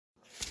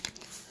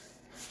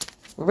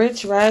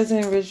Rich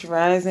Rising,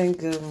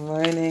 good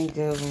morning,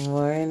 good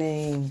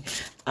morning.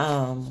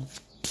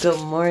 Good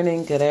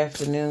morning, good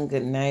afternoon,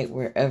 good night,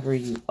 wherever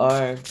you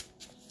are.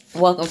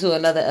 Welcome to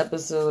another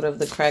episode of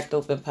the Cracked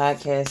Open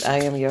Podcast. I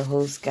am your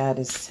host,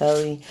 Goddess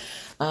Telly.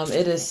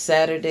 It is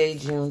Saturday,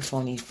 June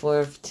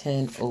 24th,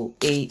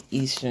 10:08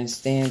 Eastern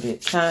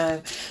Standard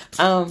Time.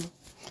 I'm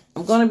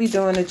going to be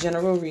doing a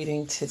general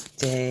reading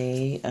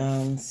today.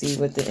 See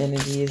what the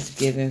energy is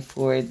given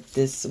for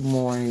this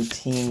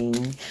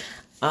morning.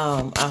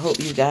 I hope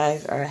you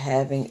guys are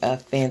having a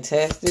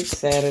fantastic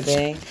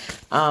Saturday.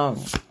 I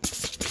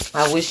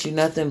wish you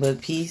nothing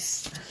but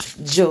peace,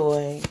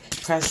 joy,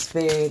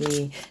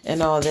 prosperity,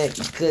 and all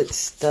that good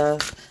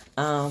stuff.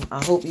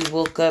 I hope you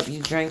woke up, you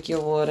drank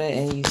your water,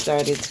 and you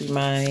started to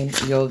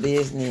mind your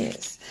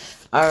business.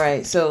 All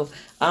right, so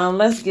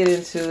let's get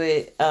into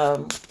it.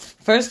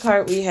 First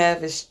card we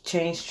have is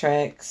change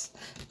tracks.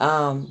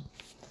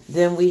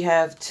 Then we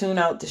have tune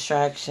out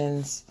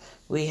distractions.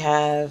 We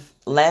have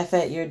laugh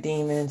at your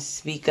demons,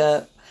 speak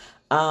up.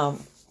 And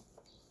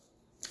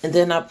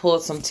then I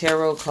pulled some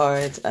tarot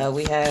cards.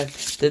 We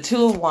have the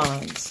Two of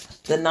Wands,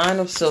 the Nine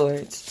of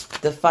Swords,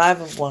 the Five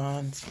of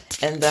Wands,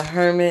 and the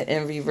Hermit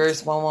in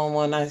reverse.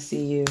 111, I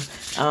see you.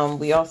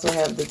 We also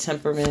have the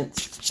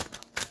Temperaments.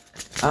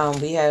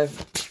 We have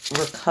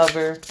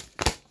Recover.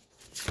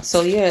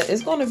 So yeah,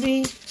 it's going to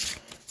be,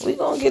 we're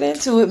going to get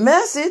into it.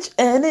 Message,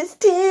 and it's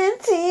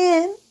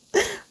 10:10.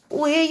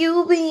 Where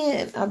you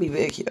been? I'll be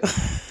back here.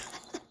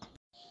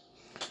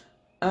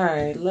 All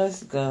right,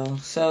 let's go.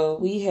 So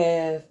we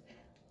have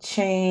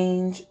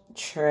change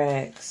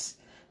tracks.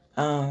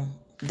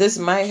 This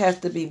might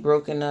have to be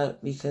broken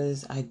up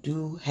because I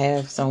do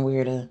have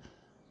somewhere to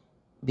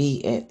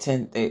be at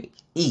 10:30.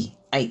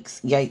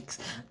 Yikes.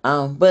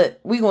 But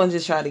we're going to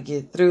just try to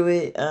get through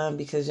it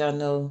because I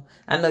know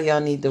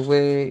y'all need the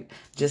word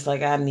just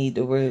like I need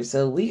the word.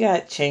 So we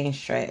got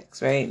change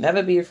tracks, right?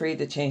 Never be afraid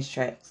to change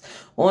tracks.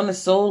 On a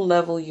soul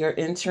level, you're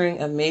entering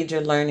a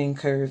major learning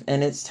curve,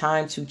 and it's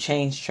time to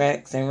change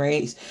tracks and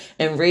raise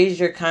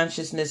your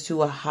consciousness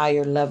to a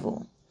higher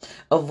level.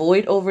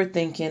 Avoid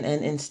overthinking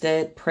and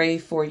instead pray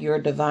for your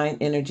divine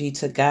energy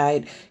to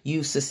guide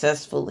you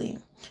successfully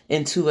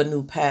into a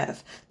new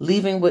path,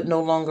 leaving what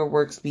no longer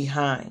works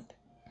behind.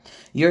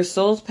 Your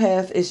soul's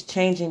path is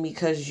changing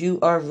because you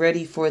are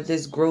ready for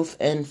this growth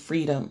and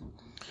freedom.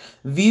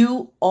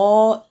 View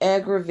all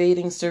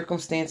aggravating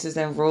circumstances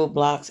and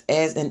roadblocks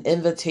as an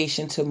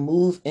invitation to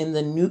move in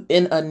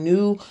a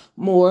new,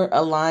 more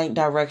aligned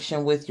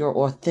direction with your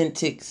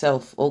authentic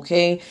self,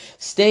 okay?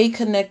 Stay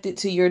connected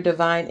to your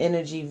divine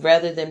energy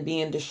rather than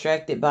being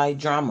distracted by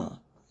drama.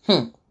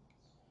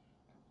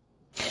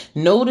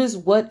 Notice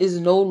what is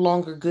no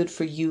longer good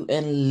for you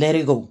and let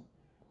it go.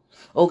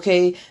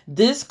 Okay,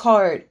 this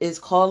card is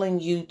calling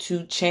you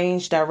to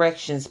change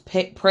directions.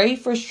 Pray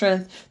for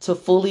strength to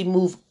fully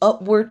move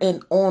upward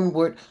and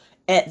onward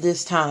at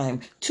this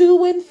time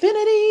to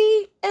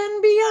infinity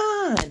and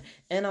beyond.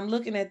 And I'm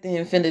looking at the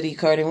infinity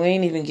card and we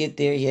ain't even get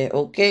there yet.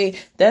 Okay,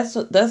 that's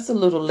a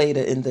little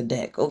later in the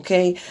deck.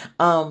 Okay,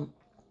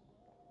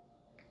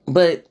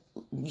 but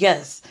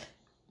yes.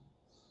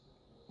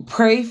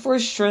 Pray for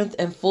strength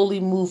and fully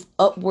move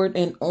upward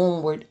and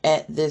onward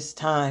at this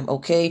time,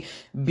 okay?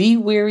 Be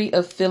wary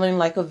of feeling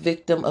like a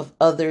victim of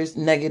others'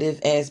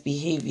 negative ass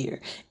behavior.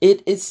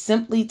 It is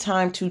simply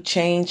time to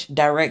change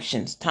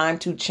directions, time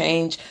to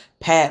change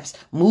paths.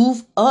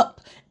 Move up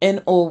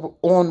and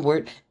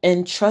onward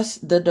and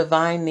trust the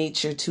divine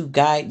nature to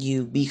guide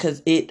you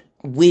because it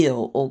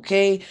will,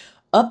 okay?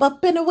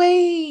 Up and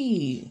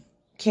away.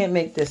 Can't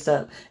make this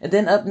up. And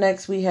then up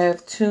next we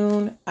have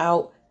tune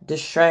out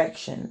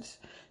distractions.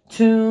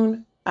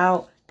 Tune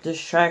out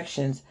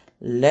distractions.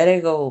 Let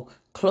it go.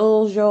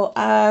 Close your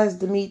eyes,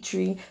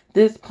 Dimitri.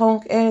 This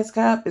punk ass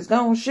cop is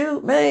gonna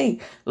shoot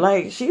me.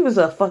 Like, she was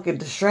a fucking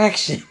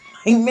distraction.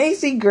 Like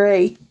Macy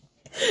Gray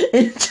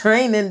in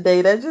Training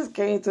Day. That just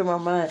came to my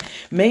mind.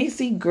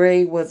 Macy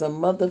Gray was a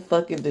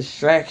motherfucking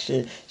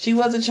distraction. She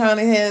wasn't trying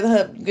to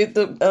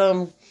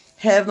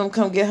have them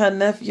come get her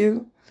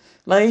nephew.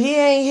 Like, he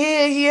ain't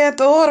here. He at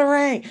the order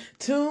ring.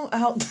 Tune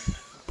out.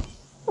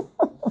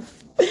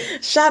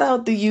 Shout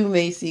out to you,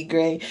 Macy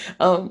Gray.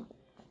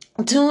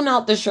 Tune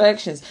out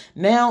distractions.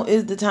 Now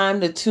is the time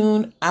to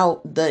tune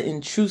out the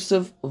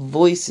intrusive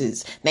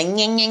voices. But you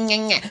should be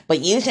doing that.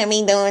 But you should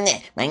be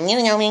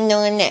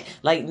doing that.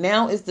 Like,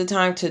 now is the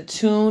time to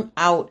tune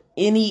out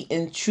any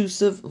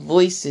intrusive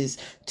voices.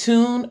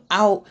 Tune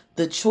out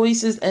the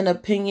choices and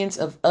opinions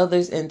of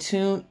others and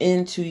tune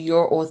into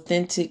your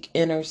authentic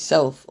inner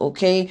self,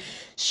 okay?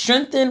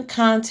 Strengthen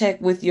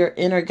contact with your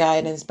inner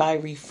guidance by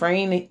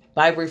refraining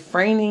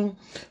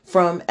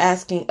from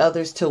asking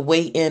others to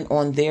weigh in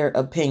on their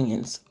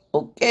opinions.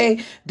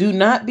 Okay? Do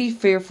not be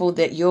fearful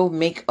that you'll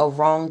make a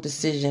wrong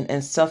decision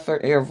and suffer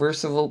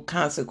irreversible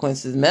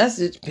consequences.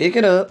 Message, pick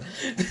it up.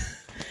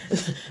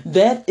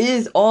 That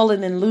is all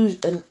an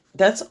illusion.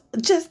 That's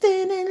just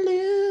an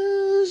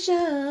illusion.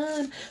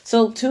 illusion.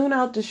 So tune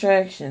out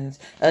distractions.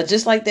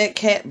 Just like that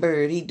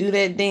catbird, he do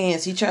that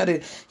dance. He try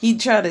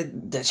to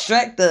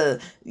distract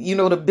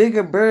the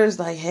bigger birds.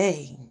 Like,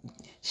 hey,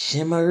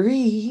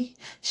 shimmery,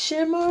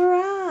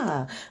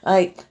 shimmera.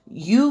 Like,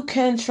 you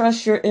can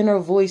trust your inner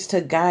voice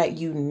to guide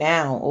you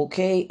now,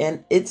 okay?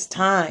 And it's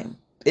time.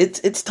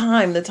 It's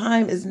time. The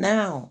time is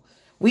now.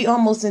 We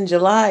almost in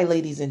July,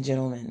 ladies and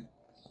gentlemen.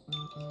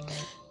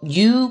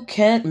 You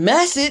can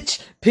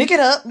pick it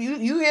up.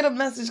 You hear the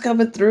message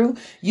coming through.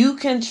 You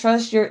can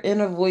trust your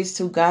inner voice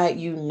to guide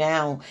you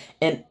now.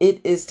 And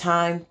it is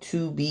time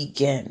to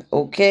begin,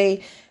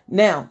 okay?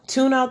 Now,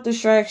 tune out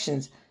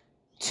distractions.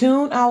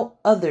 Tune out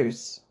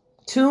others.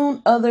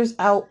 Tune others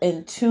out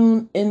and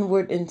tune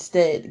inward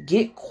instead.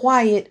 Get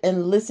quiet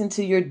and listen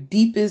to your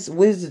deepest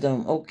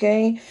wisdom,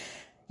 okay?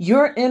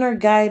 Your inner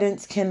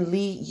guidance can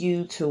lead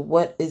you to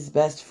what is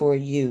best for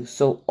you.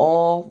 So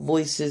all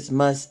voices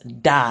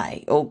must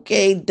die,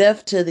 okay?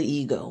 Death to the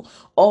ego.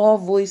 All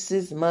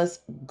voices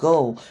must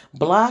go.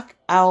 Block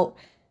out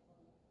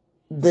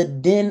the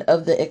din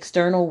of the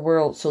external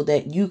world so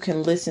that you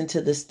can listen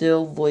to the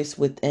still voice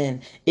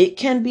within. It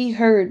can be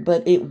heard,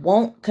 but it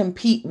won't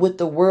compete with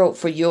the world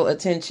for your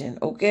attention,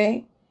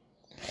 okay?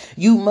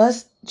 You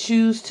must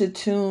choose to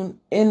tune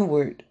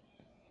inward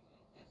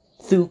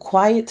through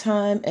quiet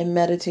time and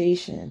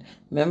meditation.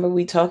 Remember,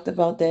 we talked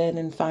about that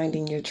in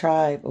finding your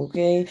tribe,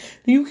 okay?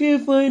 You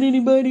can't find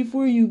anybody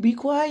for you. Be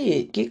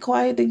quiet. Get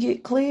quiet to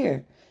get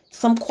clear.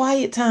 Some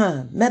quiet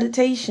time,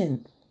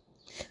 meditation.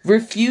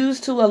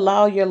 Refuse to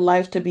allow your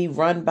life to be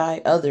run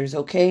by others,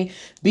 okay?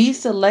 Be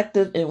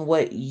selective in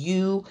what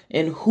you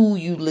and who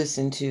you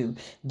listen to,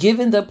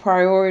 given the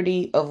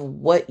priority of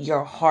what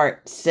your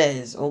heart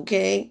says,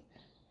 okay?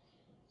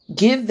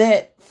 Give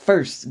that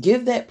first.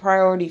 Give that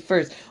priority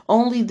first.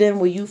 Only then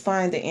will you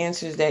find the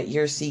answers that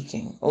you're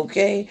seeking,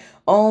 okay?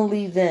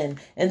 Only then.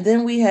 And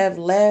then we have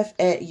laugh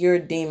at your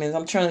demons.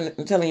 I'm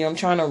telling you, I'm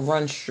trying to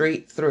run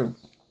straight through.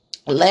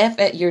 Laugh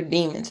at your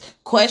demons.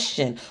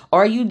 Question: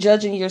 are you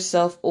judging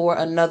yourself or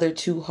another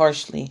too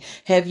harshly?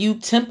 Have you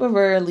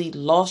temporarily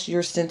lost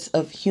your sense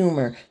of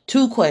humor?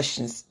 2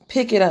 questions.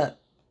 Pick it up.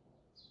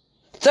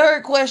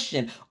 3rd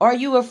question: are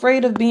you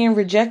afraid of being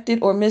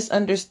rejected or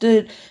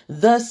misunderstood,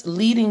 thus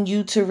leading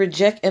you to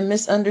reject and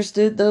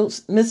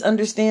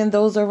misunderstand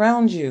those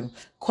around you?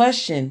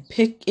 Question: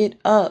 pick it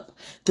up.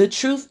 The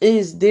truth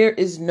is, there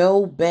is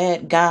no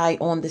bad guy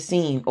on the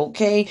scene,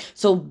 okay?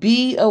 So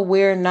be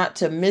aware not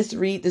to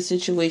misread the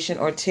situation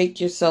or take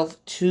yourself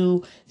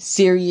too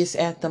serious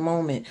at the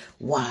moment.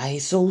 Why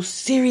so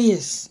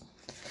serious?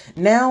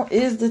 Now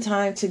is the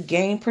time to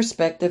gain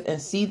perspective and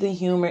see the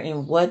humor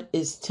in what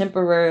is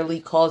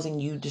temporarily causing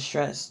you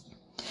distress.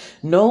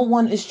 No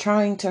one is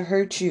trying to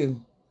hurt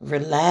you.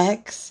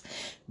 Relax,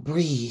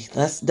 breathe.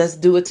 Let's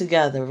do it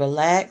together.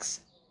 Relax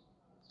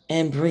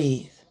and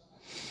breathe.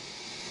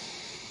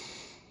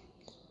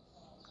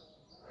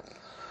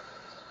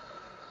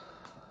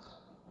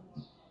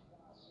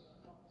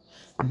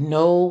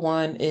 No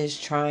one is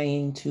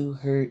trying to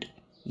hurt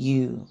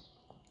you.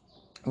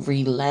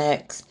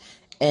 Relax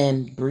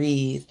and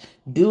breathe.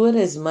 Do it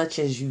as much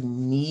as you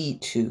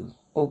need to.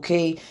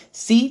 Okay,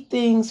 see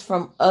things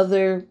from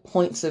other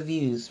points of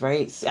views,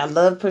 right? I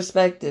love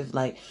perspective.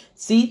 Like,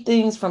 see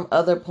things from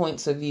other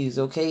points of views.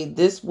 Okay,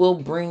 this will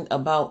bring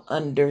about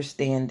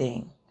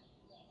understanding.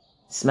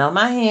 Smell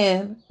my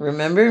hand.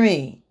 Remember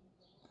me.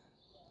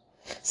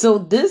 So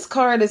this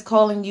card is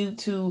calling you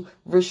to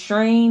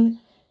restrain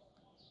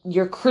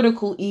your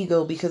critical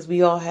ego, because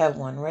we all have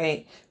one,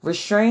 right?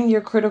 Restrain your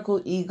critical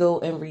ego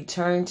and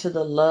return to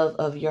the love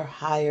of your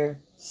higher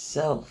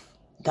self.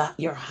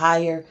 Your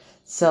higher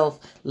self.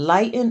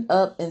 Lighten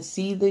up and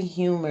see the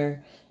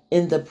humor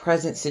in the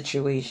present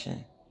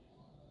situation.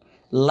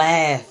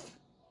 Laugh.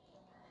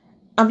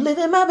 I'm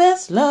living my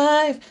best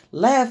life.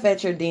 Laugh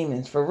at your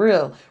demons, for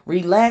real.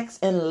 Relax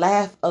and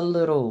laugh a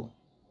little.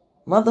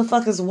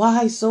 Motherfuckers,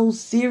 why so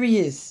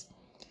serious?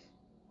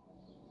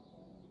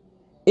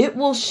 It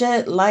will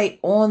shed light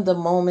on the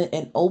moment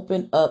and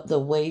open up the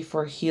way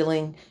for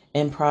healing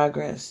and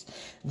progress.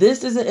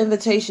 This is an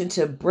invitation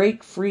to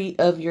break free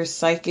of your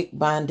psychic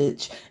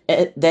bondage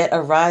that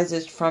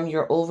arises from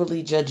your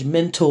overly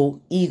judgmental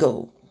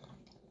ego.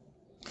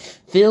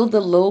 Feel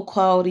the low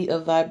quality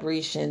of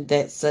vibration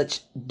that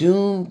such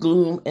doom,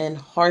 gloom, and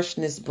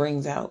harshness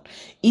brings out.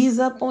 Ease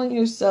up on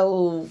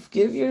yourself.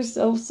 Give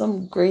yourself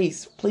some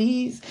grace,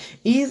 please.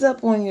 Ease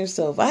up on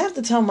yourself. I have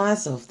to tell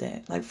myself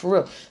that. Like, for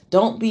real.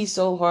 Don't be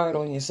so hard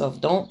on yourself.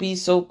 Don't be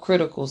so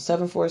critical.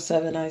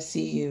 747, I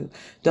see you.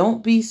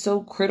 Don't be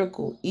so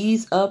critical.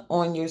 Ease up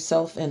on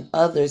yourself and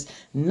others.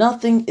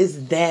 Nothing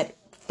is that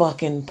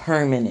fucking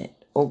permanent.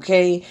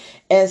 Okay,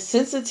 as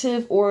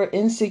sensitive or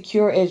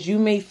insecure as you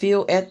may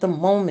feel at the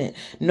moment,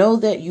 know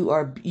that you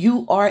are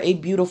a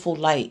beautiful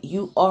light.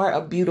 You are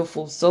a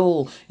beautiful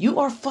soul. You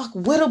are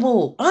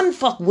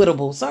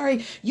unfuckwittable.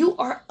 Sorry, you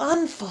are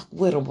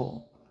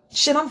unfuckwittable.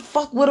 Shit, I'm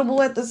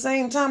fuckwittable at the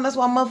same time. That's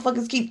why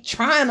motherfuckers keep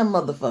trying a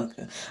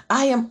motherfucker.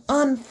 I am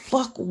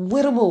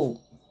unfuckwittable.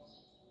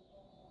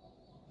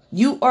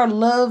 You are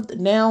loved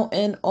now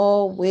and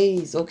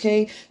always,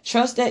 okay?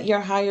 Trust that your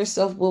higher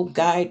self will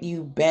guide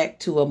you back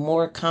to a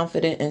more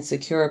confident and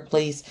secure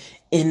place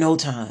in no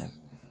time.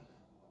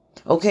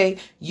 Okay?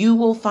 You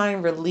will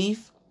find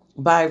relief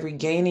by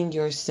regaining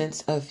your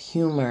sense of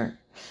humor.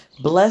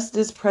 Bless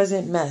this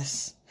present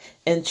mess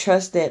and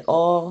trust that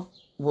all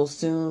will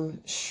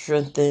soon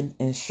strengthen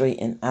and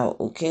straighten out,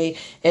 okay?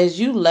 As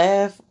you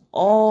laugh,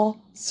 be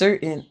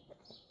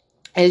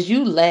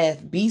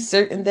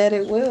certain that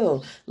it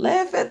will.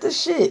 Laugh at the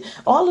shit.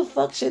 All the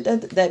fuck shit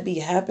that be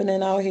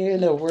happening out here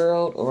in the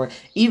world or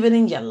even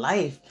in your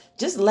life.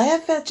 Just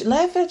laugh at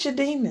your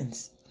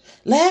demons.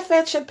 Laugh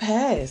at your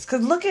past.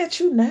 Cause look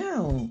at you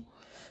now.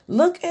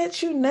 Look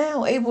at you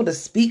now, able to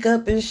speak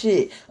up and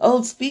shit.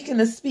 Oh, speaking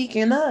of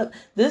speaking up,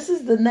 this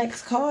is the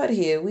next card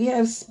here. We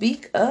have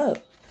speak up.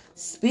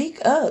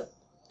 Speak up.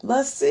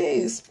 Let's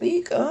see.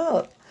 Speak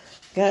up.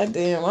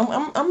 Goddamn.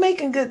 I'm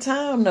making good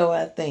time though,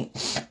 I think.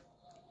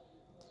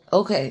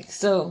 Okay,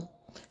 so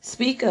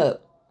speak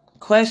up.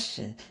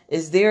 Question: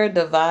 is there a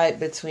divide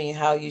between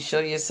how you show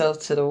yourself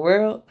to the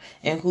world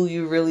and who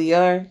you really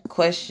are?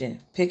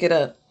 Question: pick it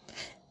up.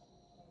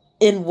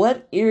 In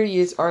what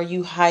areas are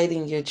you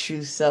hiding your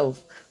true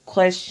self?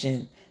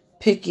 Question: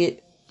 pick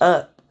it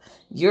up.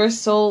 Your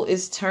soul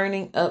is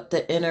turning up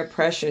the inner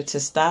pressure to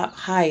stop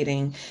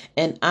hiding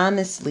and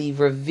honestly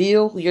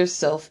reveal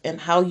yourself and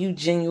how you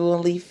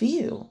genuinely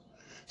feel.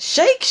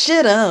 Shake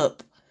shit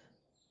up.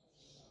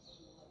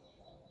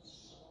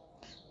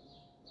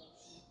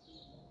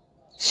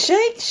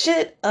 Shake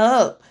shit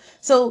up.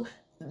 So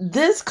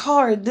this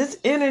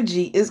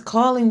energy is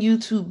calling you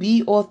to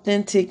be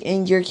authentic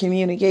in your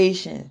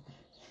communication,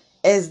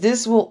 as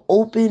this will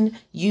open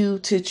you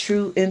to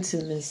true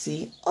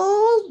intimacy.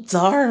 Oh,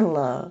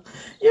 Darla.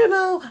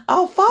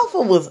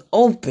 Alfalfa was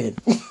open.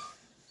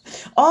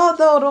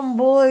 Although them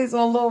boys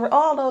all over,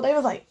 although they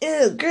was like,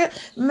 ew, girl,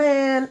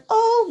 man,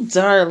 oh,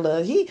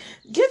 Darla,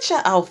 get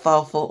your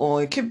alfalfa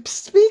on.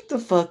 Speak the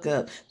fuck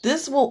up.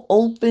 This will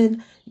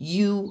open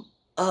you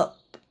up.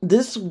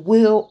 This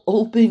will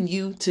open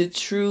you to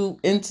true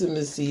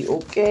intimacy,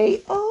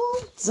 okay?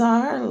 Oh,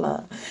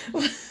 Darla.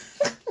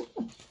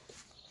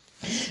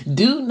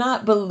 Do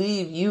not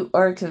believe you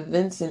are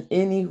convincing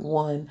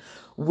anyone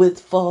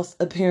with false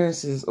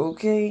appearances,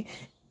 okay?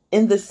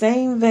 In the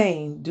same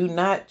vein, do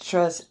not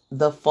trust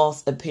the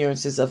false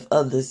appearances of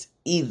others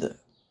either.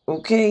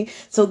 Okay?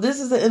 So this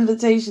is an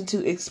invitation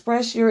to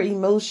express your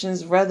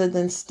emotions rather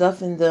than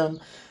stuffing them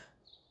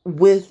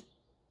with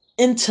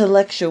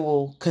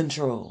intellectual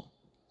control.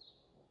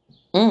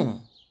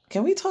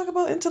 Can we talk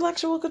about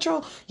intellectual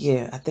control?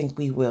 Yeah, I think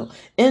we will.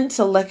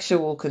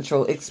 Intellectual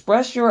control.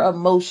 Express your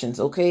emotions,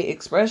 okay?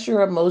 Express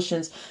your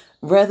emotions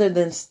rather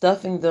than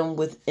stuffing them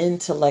with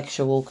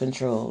intellectual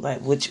control.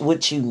 Like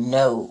what you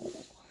know.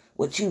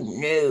 What you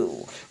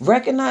know.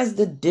 Recognize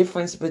the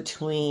difference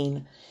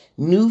between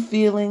new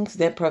feelings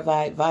that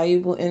provide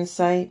valuable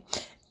insight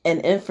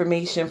and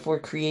information for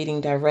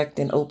creating direct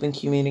and open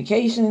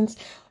communications,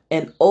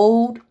 and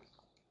old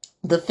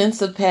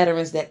defensive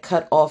patterns that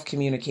cut off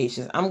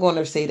communications. I'm going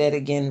to say that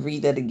again,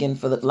 read that again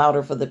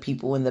louder for the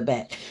people in the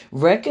back.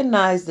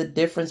 Recognize the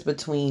difference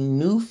between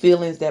new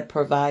feelings that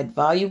provide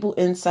valuable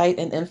insight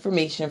and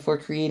information for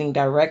creating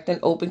direct and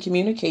open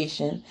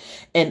communication,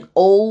 and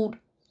old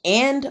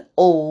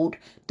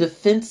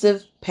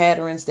defensive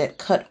patterns that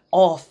cut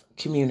off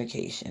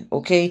communication.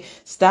 Okay,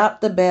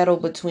 stop the battle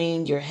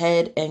between your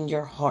head and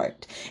your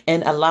heart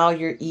and allow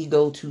your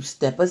ego to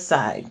step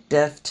aside.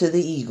 Death to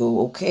the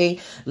ego. Okay,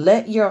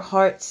 let your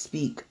heart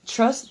speak.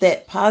 Trust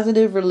that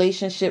positive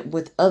relationship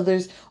with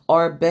others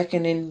are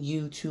beckoning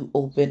you to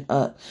open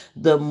up.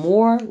 The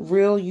more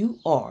real you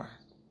are,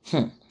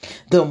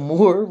 the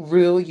more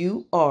real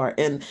you are.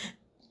 And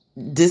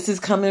this is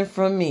coming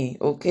from me,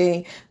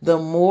 okay? The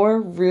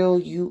more real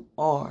you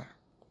are,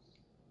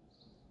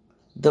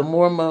 the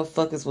more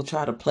motherfuckers will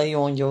try to play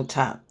on your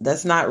top.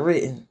 That's not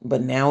written,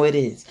 but now it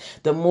is.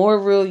 The more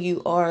real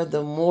you are,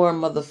 the more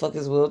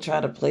motherfuckers will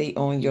try to play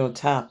on your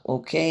top,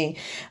 okay?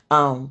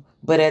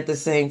 But at the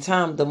same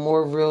time, the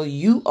more real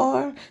you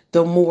are,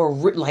 the more,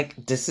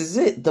 this is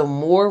it. The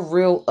more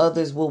real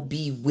others will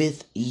be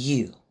with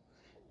you,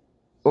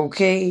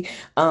 okay?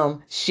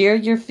 Share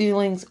your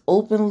feelings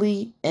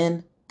openly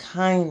and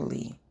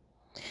kindly.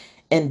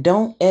 And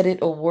don't edit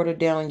or water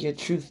down your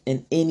truth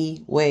in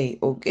any way,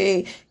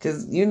 okay?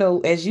 Because,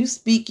 as you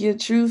speak your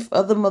truth,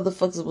 other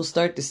motherfuckers will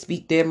start to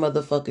speak their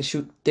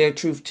their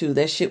truth too.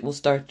 That shit will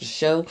start to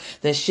show.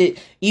 That shit,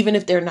 even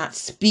if they're not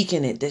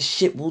speaking it, that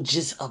shit will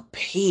just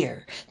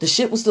appear. The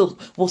shit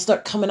will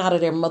start coming out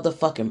of their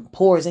motherfucking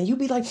pores. And you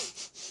be like,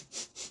 what's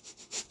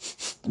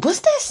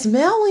that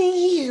smell in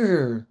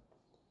here?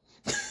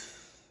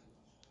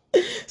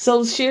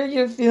 So share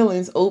your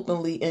feelings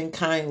openly and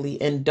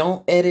kindly, and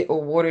don't edit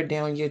or water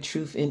down your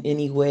truth in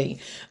any way.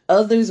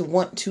 Others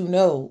want to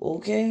know,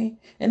 okay?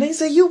 And they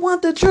say, you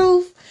want the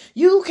truth?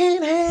 You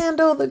can't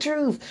handle the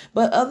truth.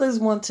 But others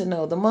want to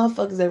know. The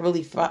motherfuckers that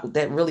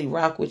really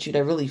rock with you,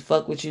 that really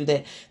fuck with you,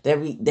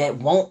 that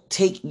won't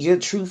take your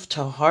truth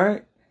to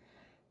heart,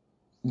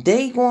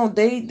 they gonna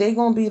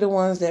be the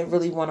ones that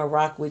really want to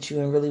rock with you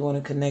and really want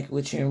to connect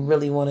with you and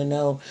really want to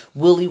know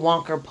Willy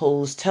Wonka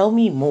pose. Tell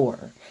me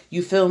more.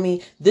 You feel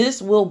me?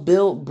 This will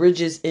build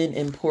bridges in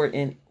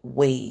important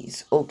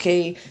ways.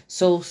 Okay,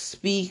 so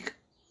speak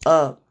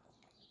up.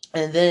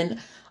 And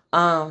then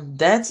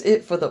that's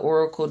it for the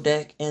Oracle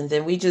deck. And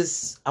then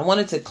I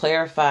wanted to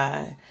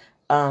clarify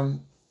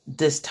um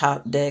this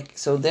top deck.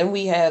 So then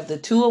we have the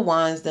Two of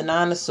Wands, the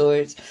Nine of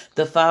Swords,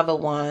 the Five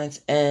of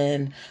Wands,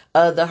 and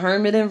the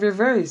Hermit in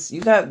reverse.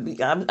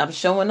 I'm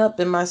showing up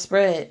in my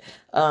spread.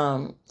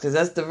 Because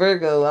that's the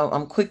Virgo.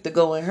 I'm quick to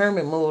go in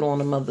hermit mode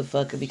on a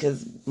motherfucker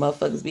because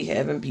motherfuckers be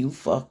having you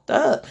fucked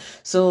up.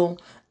 So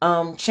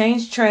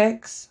change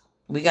tracks.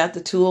 We got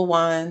the Two of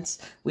Wands.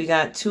 We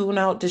got Tune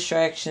Out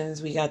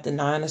Distractions. We got the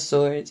Nine of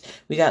Swords.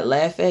 We got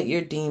Laugh at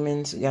Your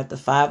Demons. We got the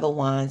Five of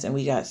Wands. And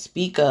we got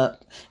Speak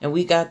Up. And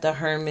we got the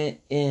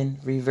Hermit in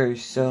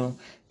reverse. So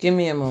give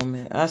me a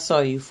moment. I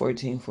saw you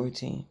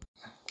 1414.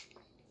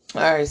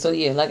 All right. So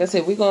yeah, like I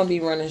said, we're going to be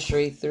running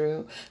straight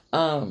through.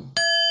 So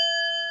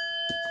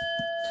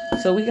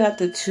we got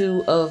the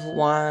Two of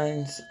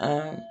Wands.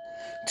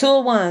 Two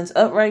of Wands,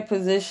 upright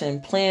position,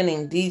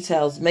 planning,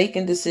 details,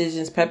 making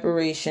decisions,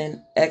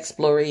 preparation,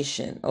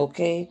 exploration.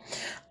 Okay.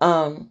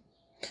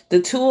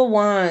 The Two of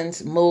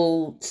Wands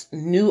molds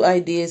new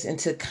ideas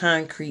into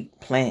concrete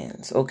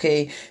plans.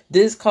 Okay.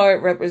 This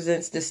card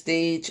represents the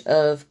stage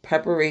of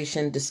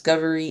preparation,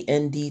 discovery,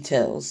 and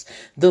details.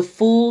 The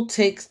Fool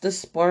takes the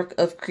spark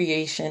of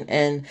creation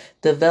and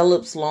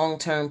develops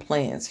long-term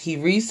plans. He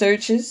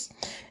researches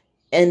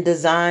and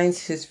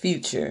designs his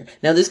future.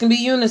 Now, this can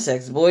be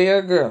unisex, boy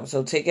or girl,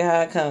 so take it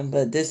how it comes,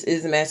 but this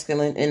is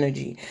masculine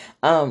energy.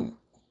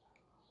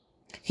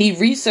 He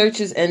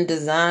researches and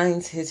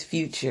designs his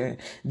future,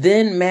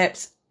 then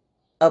maps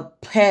a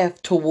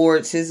path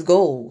towards his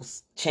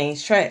goals.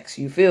 Change tracks,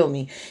 you feel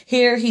me?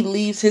 Here he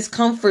leaves his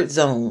comfort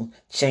zone.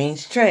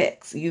 Change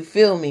tracks, you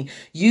feel me?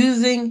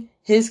 Using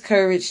his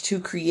courage to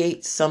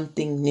create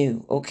something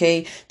new,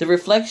 okay? The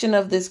reflection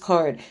of this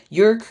card,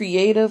 your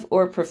creative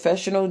or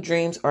professional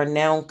dreams are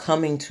now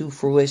coming to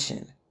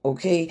fruition,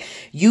 okay?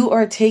 You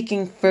are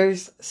taking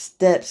first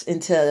steps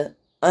into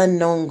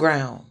unknown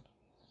ground.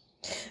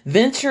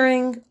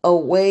 Venturing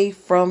away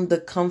from the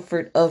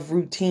comfort of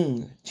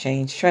routine.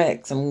 Change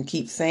tracks. I'm going to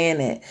keep saying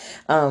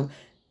that.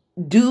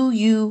 Do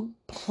you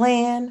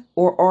plan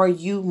or are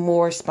you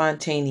more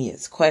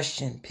spontaneous?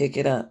 Question, pick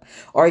it up.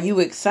 Are you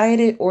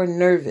excited or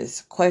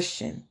nervous?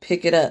 Question,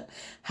 pick it up.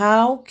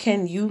 How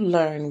can you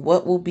learn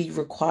what will be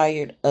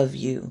required of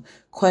you?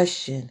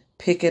 Question,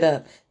 pick it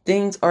up.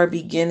 Things are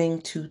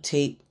beginning to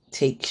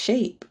take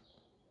shape.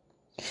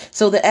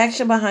 So the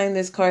action behind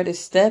this card is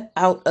step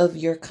out of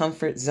your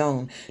comfort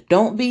zone.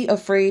 Don't be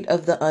afraid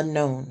of the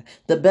unknown.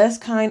 The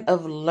best kind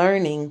of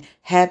learning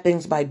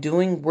happens by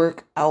doing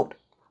work out,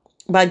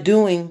 by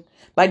doing.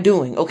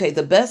 Okay,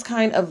 the best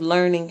kind of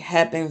learning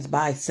happens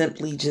by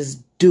simply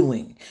just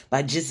doing,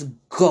 by just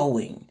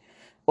going.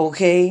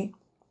 Okay?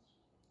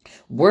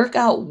 Work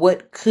out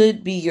what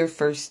could be your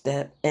first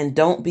step and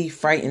don't be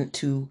frightened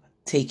to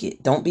take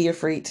it. Don't be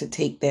afraid to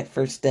take that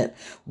first step.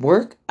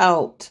 Work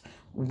out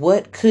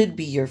what could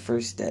be your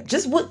first step.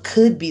 Just what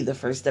could be the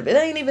first step.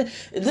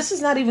 This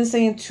is not even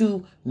saying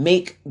to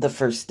make the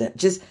first step.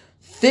 Just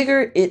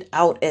figure it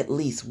out at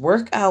least.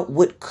 Work out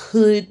what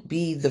could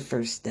be the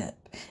first step.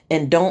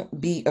 And don't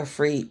be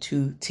afraid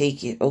to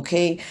take it,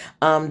 okay?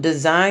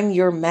 Design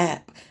your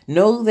map.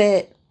 Know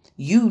that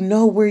you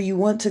know where you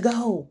want to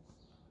go.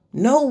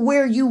 Know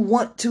where you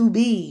want to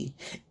be.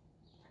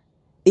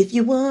 If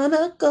you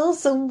wanna go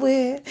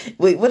somewhere,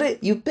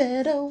 you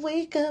better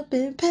wake up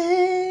and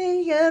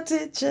pay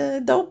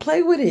attention. Don't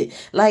play with it.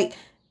 Like,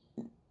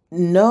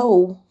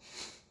 no.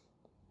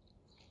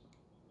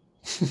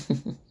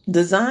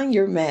 Design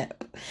your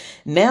map.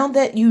 Now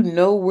that you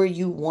know where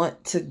you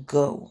want to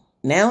go,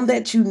 now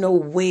that you know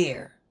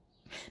where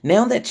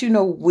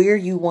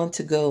you want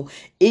to go,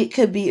 it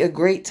could be a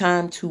great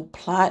time to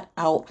plot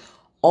out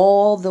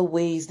all the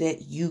ways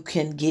that you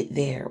can get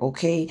there,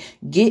 okay?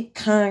 Get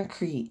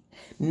concrete.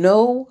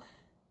 Know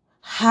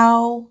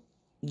how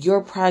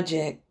your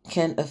project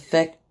can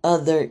affect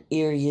other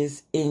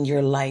areas in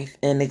your life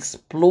and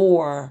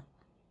explore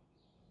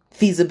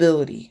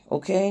feasibility,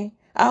 okay?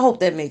 I hope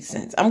that makes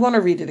sense. I'm going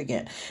to read it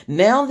again.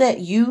 Now that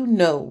you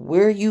know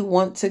where you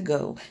want to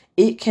go,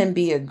 it can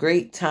be a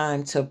great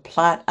time to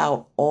plot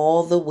out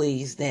all the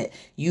ways that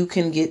you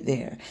can get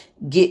there.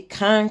 Get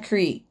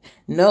concrete.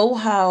 Know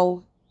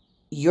how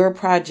your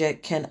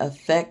project can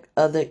affect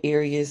other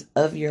areas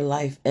of your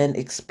life and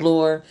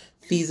explore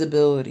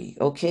feasibility,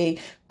 okay?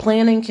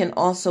 Planning can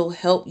also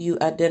help you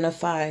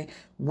identify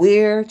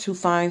where to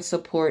find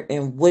support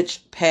and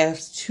which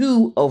paths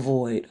to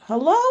avoid.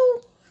 Hello?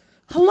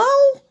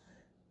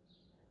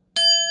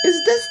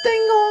 Is this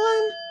thing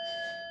on?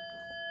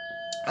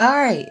 All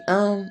right.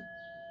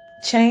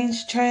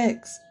 Change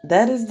tracks.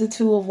 That is the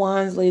Two of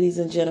Wands, ladies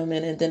and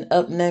gentlemen. And then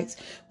up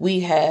next, we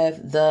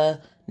have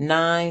the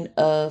Nine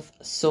of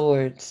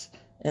Swords.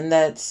 And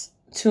that's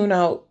tune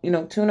out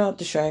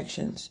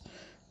distractions.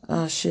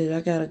 Oh shit,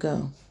 I gotta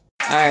go.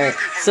 Alright,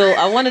 so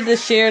I wanted to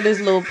share this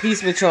little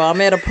piece with y'all.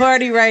 I'm at a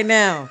party right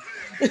now.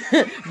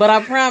 But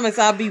I promise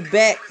I'll be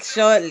back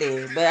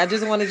shortly. But I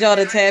just wanted y'all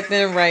to tap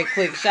in right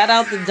quick. Shout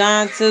out to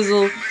John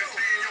Tizzle.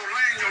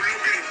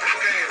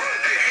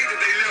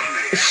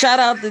 Shout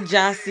out to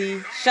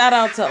Jossie. Shout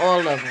out to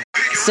all of them.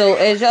 So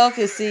as y'all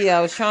can see, I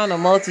was trying to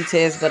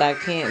multitask, but I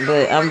can't.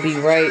 But I'm be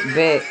right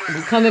back.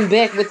 We coming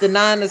back with the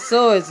 9 of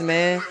Swords,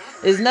 man.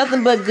 There's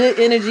nothing but good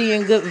energy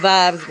and good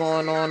vibes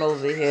going on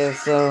over here.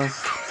 So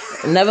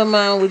never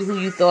mind with who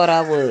you thought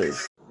I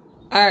was.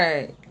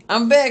 Alright.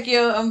 I'm back,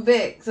 yo. I'm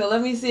back. So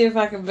let me see if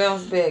I can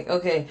bounce back.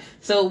 Okay.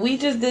 So we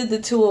just did the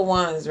 2 of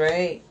Wands,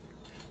 right?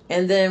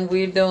 And then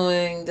we're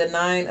doing the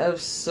 9 of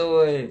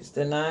Swords.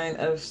 The 9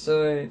 of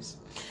Swords.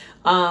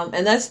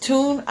 And that's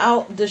tune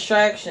out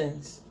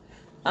distractions.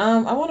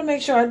 I want to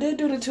make sure I did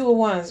do the 2 of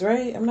Wands,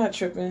 right? I'm not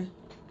tripping.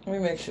 Let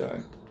me make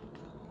sure.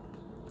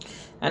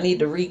 I need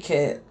to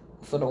recap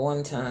for the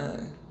one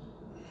time.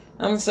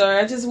 I'm sorry.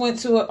 I just went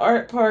to an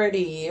art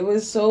party. It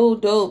was so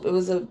dope. It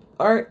was an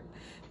art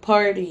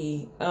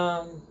party. It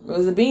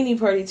was a beanie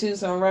party too,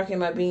 so I'm rocking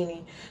my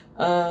beanie.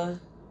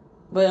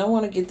 But I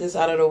want to get this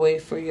out of the way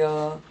for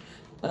y'all.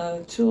 2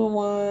 of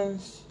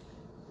Wands.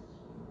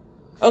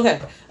 Okay.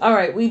 All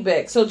right. We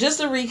back. So just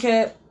to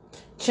recap.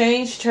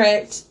 Change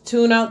tracks,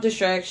 tune out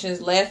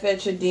distractions, laugh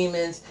at your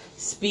demons,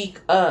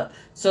 speak up.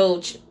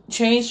 So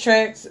change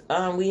tracks,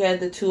 we had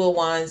the 2 of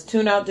Wands.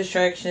 Tune out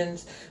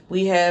distractions,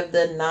 we have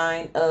the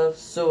 9 of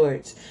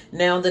Swords.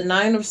 Now the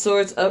 9 of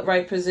Swords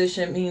upright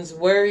position means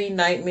worry,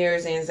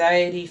 nightmares,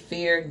 anxiety,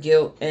 fear,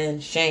 guilt,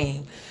 and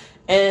shame.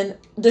 And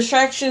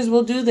distractions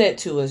will do that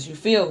to us, you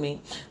feel me?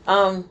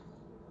 The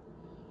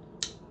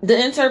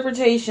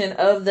interpretation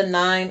of the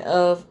 9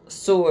 of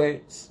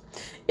Swords.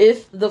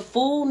 If the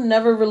fool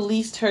never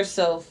released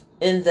herself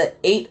in the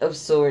 8 of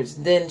Swords,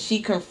 then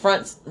she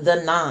confronts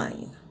the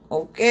 9.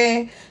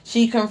 Okay?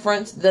 She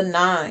confronts the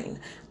 9.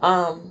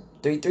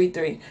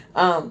 333.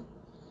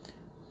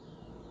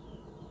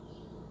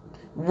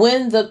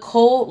 When the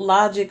cold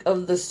logic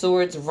of the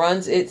Swords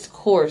runs its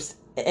course,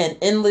 an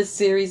endless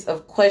series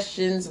of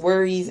questions,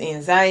 worries,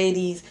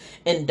 anxieties,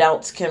 and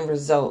doubts can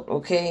result,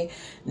 okay?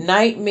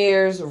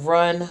 Nightmares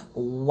run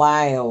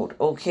wild,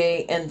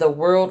 okay? And the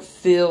world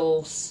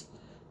feels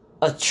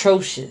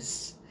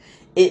atrocious.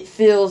 It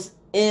feels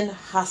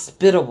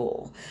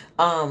inhospitable.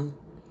 And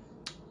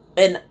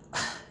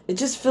it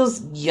just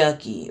feels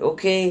yucky,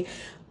 okay?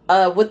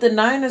 With the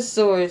 9 of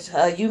Swords,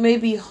 you may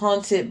be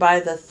haunted by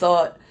the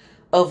thought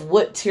of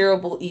what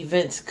terrible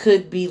events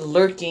could be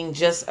lurking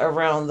just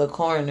around the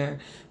corner.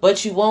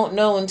 But you won't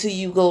know until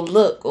you go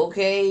look,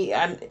 okay?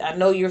 I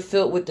know you're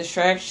filled with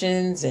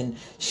distractions and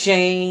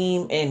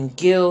shame and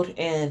guilt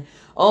and,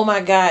 oh my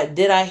God,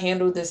 did I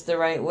handle this the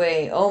right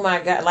way? Oh my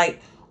God,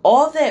 like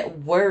all that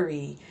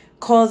worry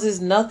causes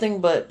nothing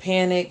but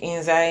panic,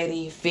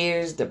 anxiety,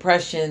 fears,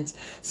 depressions.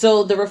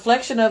 So the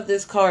reflection of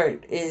this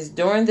card is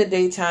during the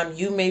daytime,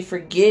 you may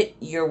forget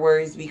your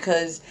worries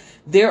because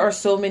there are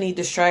so many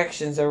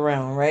distractions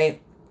around, right?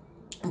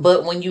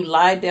 But when you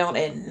lie down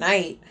at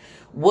night,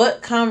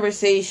 what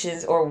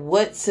conversations or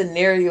what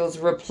scenarios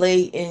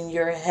replay in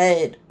your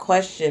head?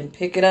 Question,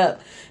 pick it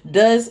up.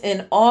 Does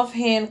an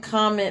offhand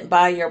comment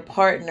by your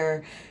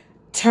partner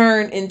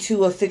turn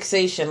into a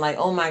fixation? Like,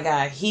 oh my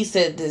God, he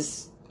said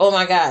this. Oh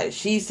my God,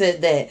 she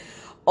said that.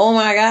 Oh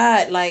my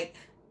God, like,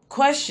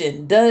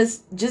 question,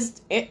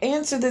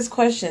 answer this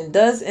question.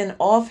 Does an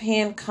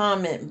offhand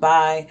comment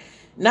by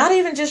not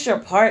even just your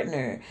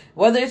partner,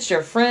 whether it's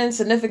your friend,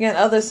 significant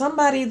other,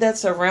 somebody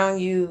that's around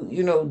you,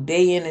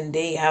 day in and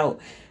day out,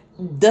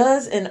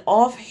 does an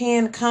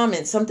offhand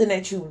comment, something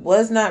that you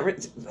was not,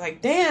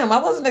 like, damn,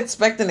 I wasn't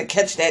expecting to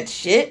catch that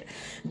shit.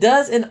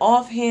 Does an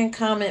offhand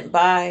comment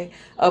by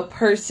a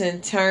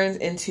person turns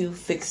into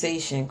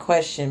fixation?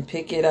 Question,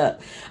 pick it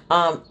up.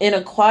 In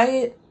the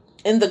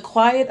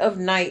quiet of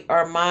night,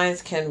 our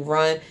minds can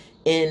run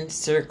in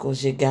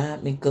circles. You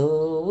got me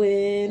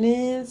going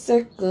in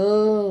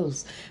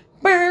circles.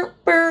 Burn,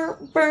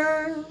 burn,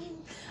 burn.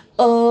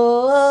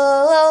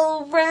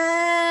 Oh,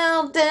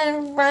 round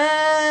and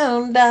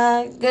round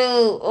I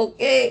go.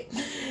 Okay.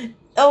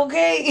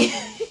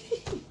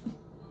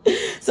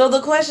 So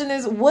the question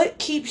is, what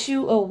keeps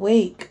you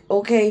awake?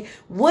 Okay.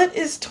 What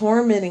is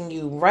tormenting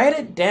you? Write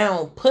it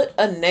down. Put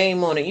a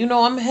name on it.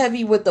 I'm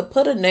heavy with the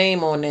put a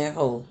name on that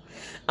hoe.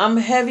 I'm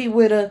heavy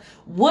with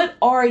what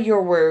are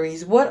your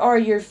worries? What are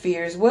your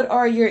fears? What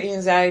are your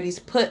anxieties?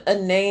 Put a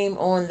name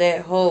on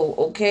that hoe,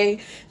 okay?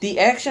 The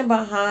action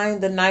behind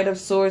the Knight of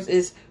Swords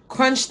is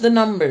crunch the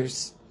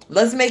numbers.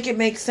 Let's make it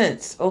make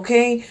sense,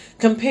 okay?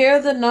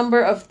 Compare the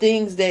number of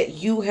things that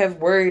you have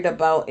worried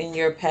about in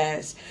your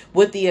past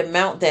with the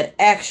amount that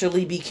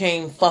actually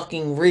became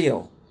fucking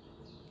real.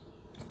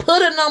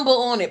 Put a number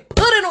on it.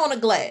 Put it on a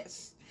glass.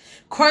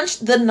 Crunch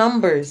the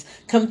numbers.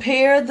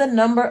 Compare the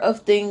number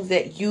of things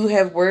that you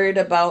have worried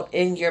about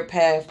in your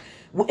past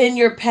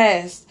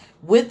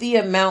with the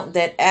amount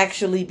that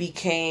actually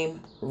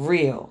became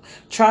real.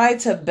 Try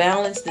to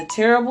balance the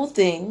terrible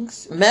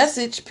things.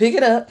 Message, pick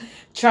it up.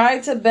 Try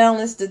to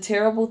balance the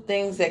terrible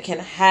things that can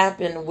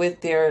happen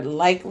with their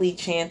likely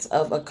chance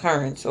of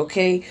occurrence.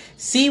 Okay?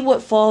 See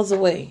what falls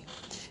away.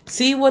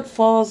 See what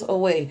falls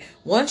away.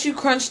 Once you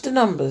crunch the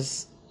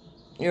numbers,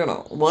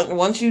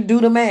 once you do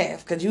the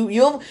math, because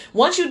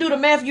once you do the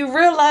math, you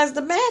realize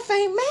the math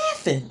ain't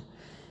mathing.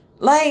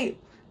 Like,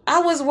 I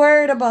was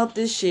worried about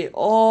this shit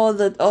all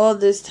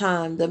this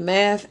time. The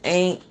math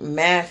ain't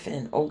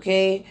mathing,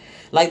 okay?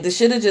 Like, the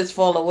shit'll just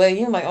fall away.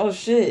 You're like, oh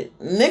shit,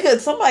 nigga,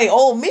 somebody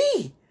owe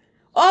me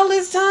all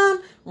this time.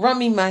 Run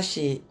me my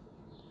shit.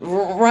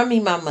 Run me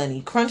my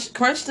money. Crunch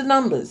the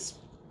numbers.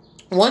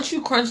 Once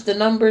you crunch the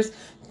numbers,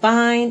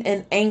 find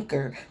an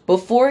anchor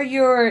before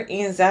your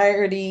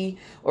anxiety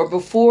or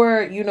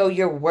before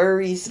your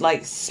worries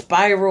like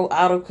spiral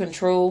out of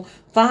control.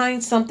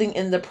 Find something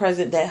in the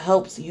present that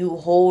helps you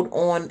hold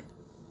on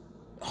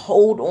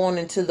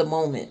into the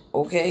moment.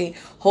 Okay,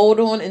 hold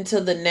on into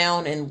the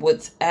now and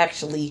what's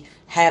actually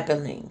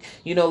happening.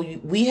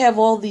 We have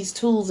all these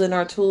tools in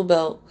our tool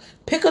belt.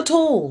 Pick a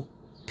tool.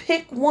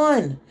 Pick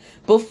one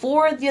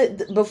before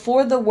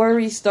the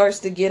worry starts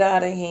to get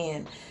out of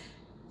hand.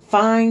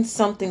 Find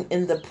something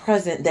in the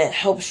present that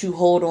helps you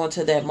hold on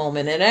to that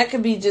moment. And that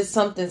could be just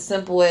something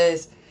simple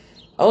as,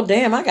 oh,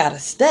 damn, I got a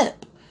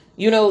step.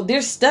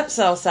 There's steps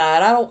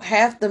outside. I don't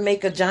have to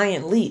make a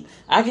giant leap.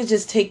 I can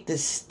just take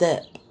this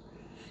step.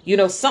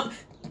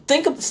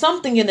 Think of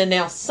something in the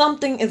now.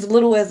 Something as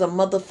little as a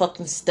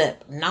motherfucking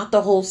step. Not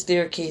the whole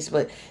staircase,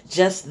 but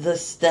just the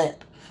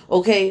step.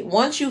 Okay,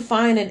 once you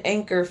find an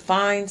anchor,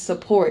 find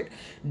support.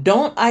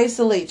 Don't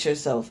isolate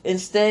yourself.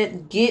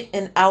 Instead, get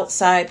an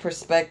outside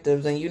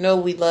perspective. And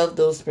we love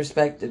those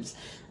perspectives.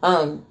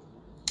 Some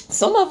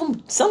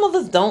of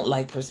us don't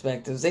like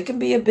perspectives. It can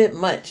be a bit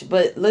much.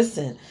 But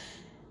listen,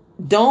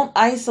 don't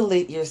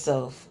isolate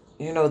yourself.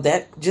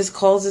 That just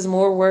causes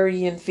more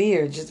worry and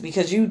fear just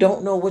because you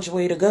don't know which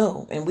way to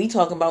go. And we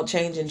talking about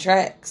changing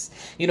tracks.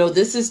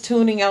 This is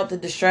tuning out the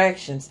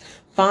distractions.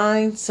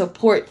 Find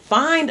support.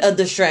 Find a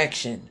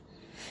distraction.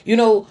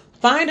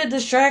 Find a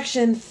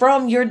distraction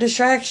from your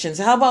distractions.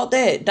 How about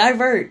that?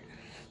 Divert.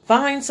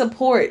 Find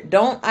support.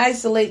 Don't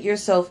isolate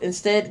yourself.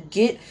 Instead,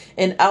 get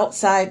an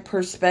outside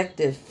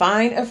perspective.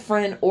 Find a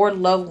friend or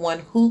loved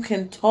one who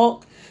can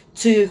talk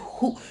to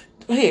who.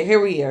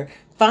 Here we are.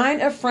 Find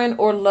a friend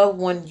or loved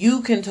one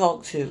you can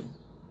talk to.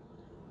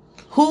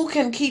 Who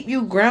can keep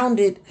you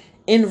grounded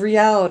in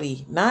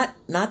reality. Not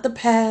the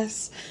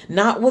past.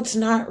 Not what's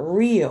not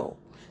real.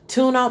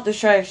 Tune out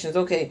distractions.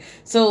 Okay,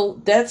 so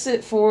that's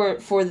it for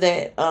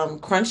that.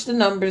 Crunch the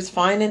numbers,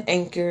 find an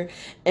anchor,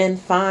 and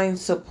find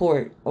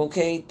support.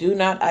 Okay, do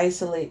not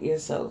isolate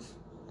yourself.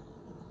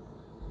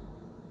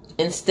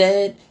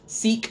 Instead,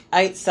 seek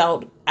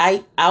outside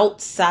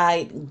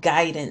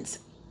guidance,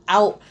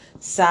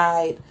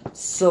 outside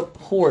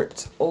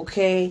support.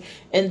 Okay,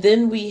 and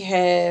then we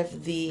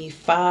have the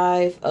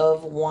Five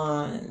of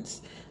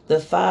Wands.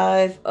 The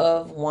Five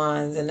of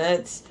Wands, and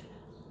that's.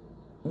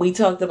 We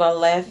talked about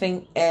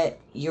laughing at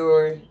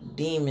your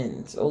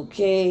demons,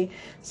 okay?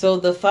 So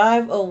the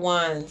Five of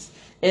Wands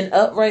in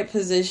upright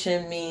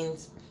position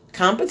means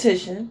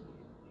competition,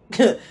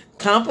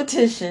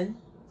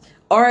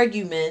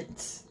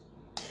 arguments,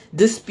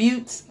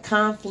 disputes,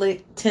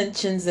 conflict,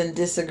 tensions, and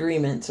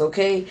disagreements,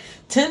 okay?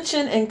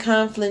 Tension and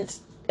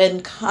conflict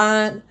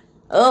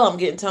I'm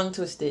getting tongue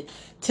twisted.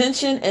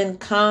 Tension and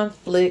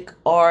conflict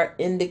are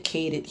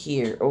indicated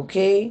here,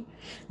 okay?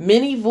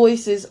 Many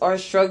voices are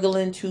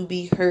struggling to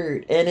be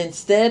heard, and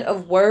instead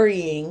of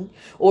worrying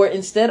or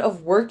instead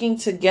of working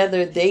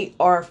together, they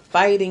are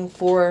fighting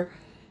for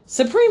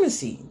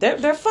supremacy.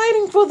 They're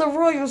fighting for the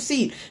royal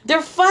seat.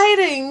 They're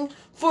fighting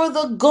for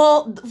the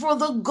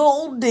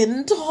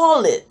golden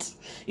toilet.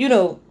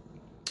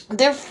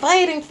 They're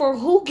fighting for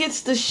who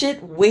gets the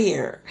shit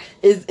where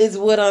is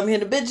what I'm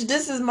hearing. Bitch,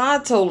 this is my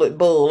toilet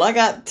bowl. I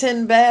got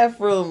 10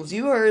 bathrooms.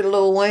 You heard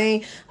Lil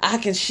Wayne. I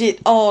can shit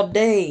all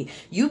day.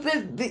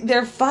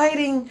 They're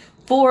fighting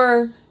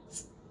for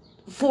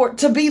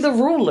to be the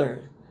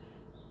ruler.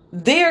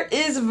 There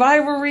is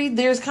rivalry,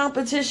 there's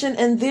competition,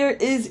 and there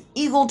is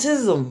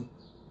egotism.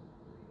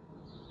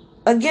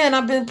 Again,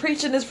 I've been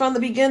preaching this from the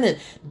beginning.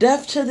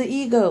 Death to the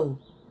ego.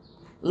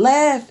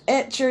 Laugh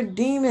at your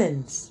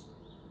demons.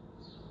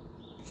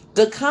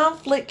 The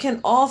conflict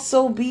can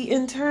also be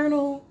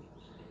internal.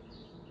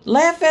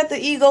 Laugh at the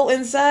ego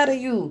inside of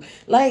you.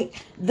 Like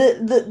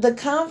the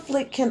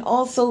conflict can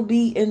also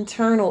be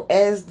internal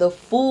as the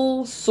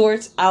fool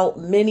sorts out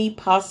many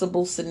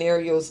possible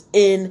scenarios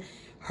in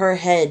her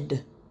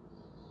head.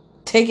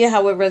 Take it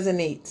how it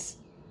resonates.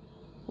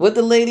 What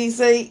the ladies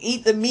say,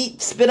 eat the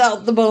meat, spit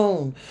out the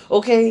bone.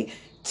 Okay?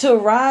 To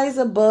rise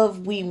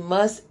above, we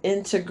must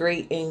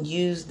integrate and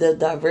use the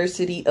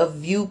diversity of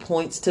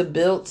viewpoints to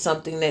build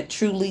something that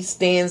truly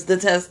stands the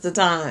test of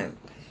time.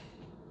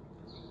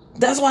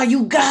 That's why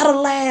you gotta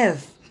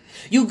laugh.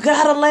 You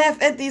gotta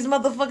laugh at these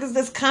motherfuckers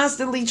that's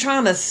constantly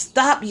trying to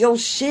stop your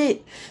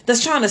shit.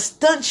 That's trying to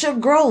stunt your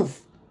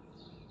growth.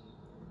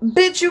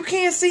 Bitch, you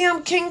can't see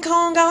I'm King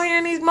Kong out here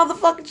in these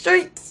motherfucking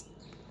streets.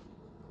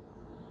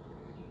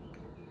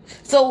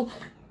 So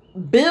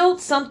build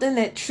something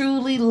that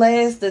truly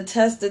lasts the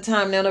test of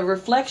time. Now, the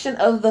reflection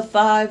of the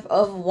Five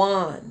of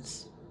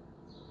Wands.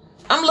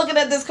 I'm looking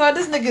at this card.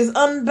 This nigga is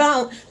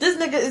unbound. This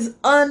nigga is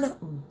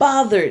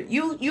unbothered.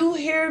 You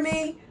hear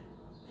me?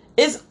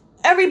 It's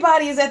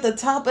everybody is at the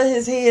top of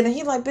his head, and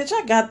he like, bitch,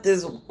 I got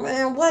this.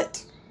 Man,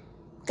 what?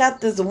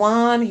 Got this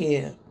wand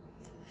here.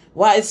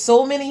 Why it's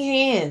so many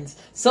hands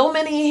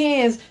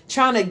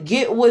trying to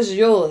get what's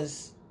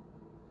yours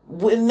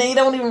when they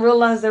don't even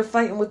realize they're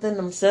fighting within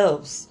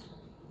themselves.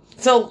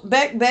 So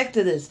back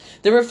to this.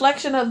 The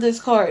reflection of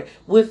this card.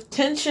 With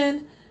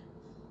tension,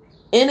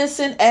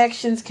 innocent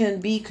actions can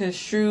be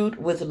construed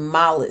with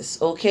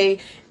malice, okay?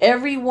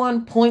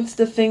 Everyone points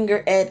the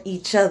finger at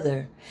each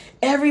other.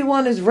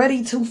 Everyone is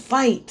ready to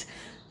fight.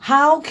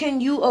 How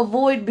can you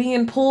avoid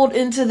being pulled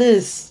into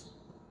this?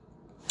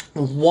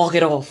 Walk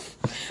it off.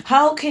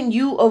 How can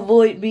you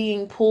avoid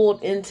being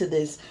pulled into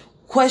this?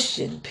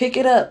 Question, pick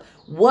it up.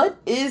 What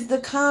is the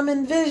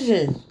common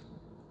vision?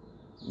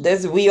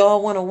 We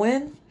all want to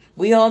win?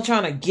 We all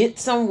trying to get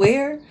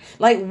somewhere?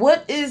 Like,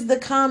 what is the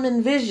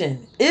common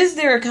vision? Is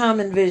there a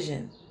common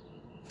vision?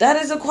 That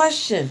is a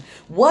question.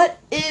 What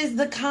is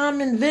the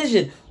common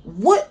vision?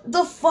 What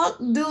the fuck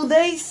do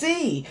they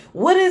see?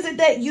 What is it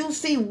that you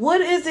see?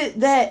 What is it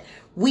that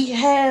we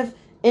have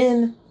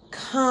in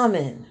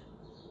common?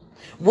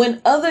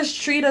 When others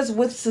treat us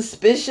with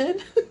suspicion,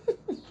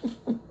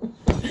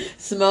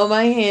 smell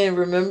my hand,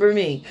 remember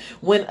me.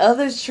 When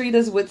others treat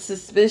us with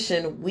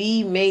suspicion,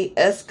 we may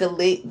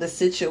escalate the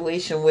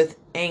situation with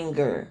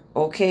anger,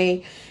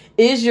 okay?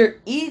 Is your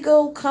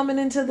ego coming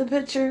into the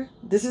picture?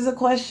 This is a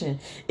question.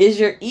 Is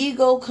your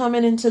ego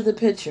coming into the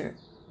picture?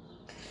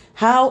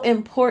 How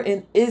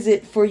important is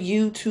it for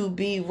you to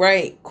be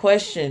right?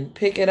 Question,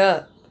 pick it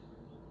up.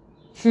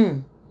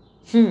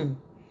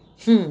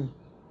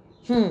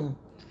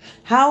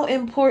 How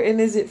important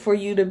is it for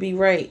you to be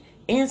right?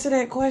 Answer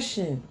that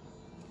question.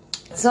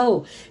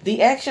 So,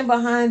 the action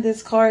behind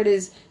this card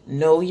is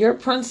know your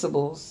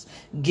principles,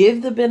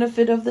 give the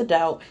benefit of the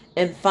doubt,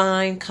 and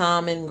find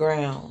common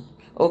ground.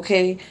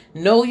 Okay?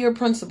 Know your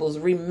principles.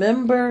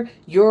 Remember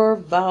your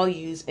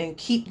values and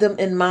keep them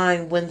in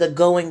mind when the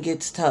going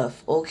gets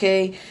tough.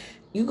 Okay?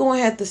 You're going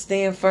to have to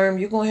stand firm.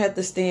 You're going to have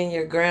to stand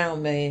your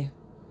ground, man.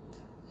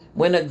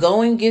 When the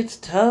going gets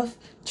tough,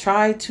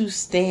 try to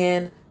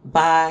stand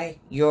by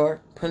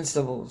your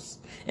principles.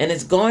 And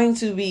it's going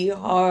to be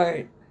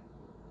hard.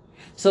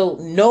 So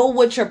know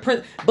what your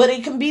but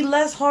it can be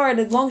less hard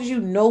as long as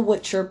you know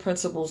what your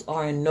principles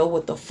are and know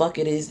what the fuck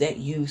it is that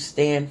you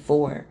stand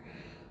for.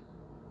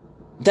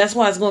 That's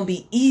why it's going to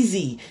be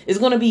easy. It's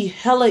going to be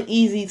hella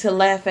easy to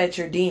laugh at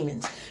your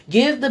demons.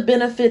 Give the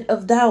benefit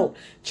of doubt.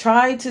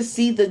 Try to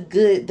see the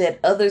good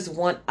that others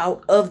want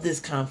out of this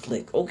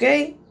conflict,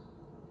 okay?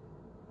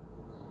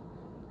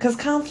 Because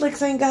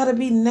conflicts ain't got to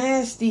be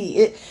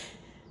nasty.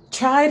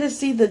 Try to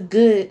see the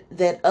good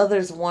that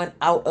others want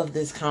out of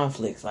this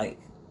conflict. Like,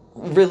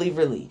 really,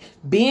 really.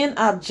 Being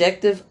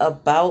objective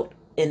about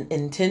the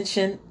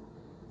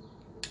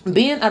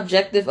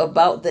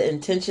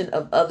intention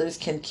of others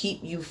can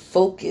keep you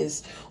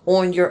focused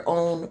on your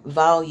own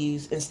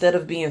values instead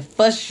of being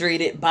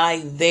frustrated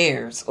by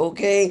theirs,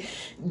 okay?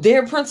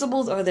 Their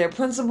principles are their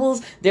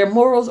principles. Their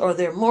morals are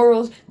their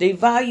morals. Their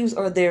values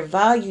are their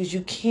values.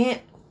 You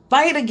can't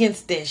fight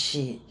against that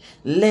shit.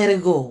 Let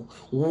it go.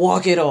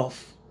 Walk it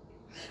off.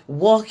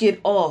 Walk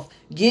it off.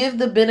 Give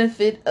the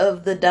benefit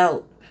of the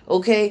doubt.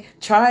 Okay?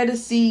 Try to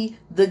see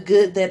the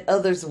good that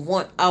others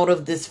want out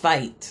of this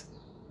fight.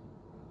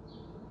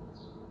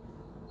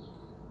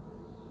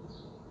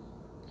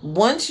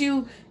 Once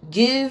you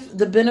give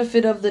the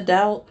benefit of the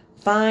doubt,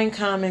 find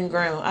common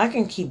ground. I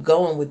can keep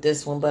going with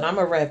this one, but I'm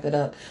going to wrap it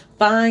up.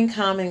 Find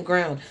common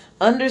ground.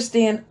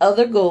 Understand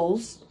other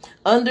goals.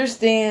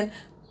 Understand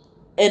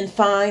and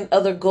find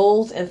other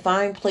goals and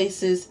find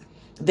places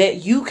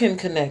that you can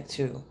connect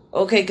to.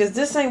 Okay, because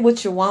this ain't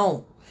what you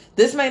want.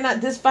 This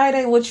fight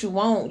ain't what you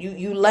want.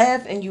 You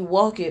laugh and you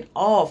walk it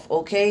off,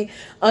 okay?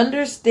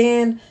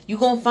 Understand you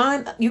gonna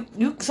find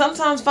you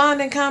sometimes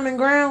finding common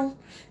ground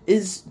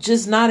is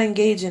just not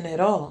engaging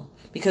at all.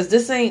 Because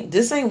this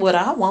ain't what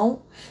I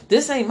want.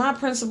 This ain't my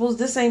principles.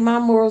 This ain't my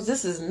morals.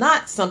 This is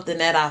not something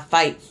that I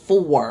fight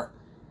for.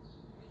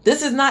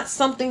 This is not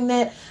something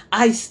that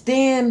I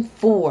stand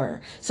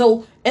for.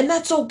 So, and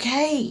that's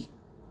okay.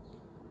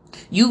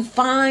 You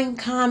find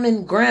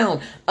common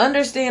ground.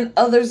 Understand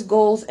others'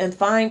 goals and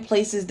find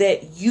places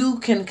that you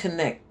can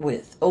connect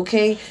with.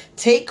 Okay?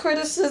 Take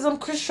criticism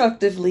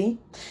constructively,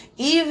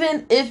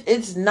 even if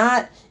it's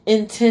not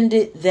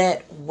intended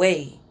that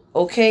way.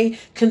 Okay?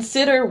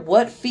 Consider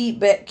what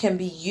feedback can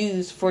be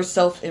used for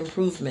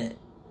self-improvement.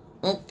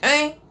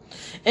 Okay?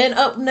 And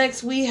up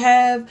next we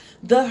have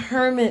the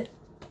Hermit.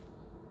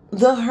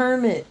 The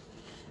Hermit.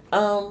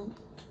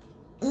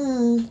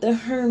 The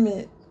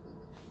Hermit.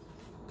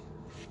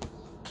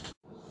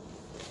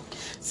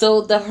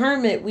 So the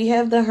Hermit, we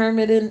have the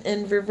Hermit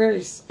in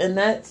reverse. And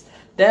that's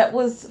That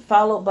was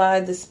followed by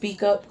the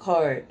Speak Up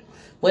card.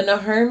 When the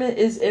Hermit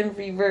is in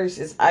reverse,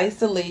 it's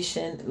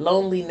isolation,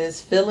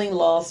 loneliness, feeling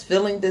lost,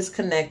 feeling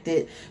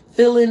disconnected,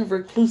 feeling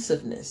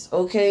reclusiveness.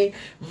 Okay?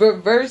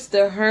 Reverse,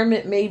 the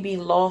Hermit may be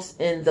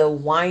lost in the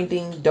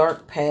winding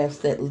dark paths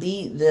that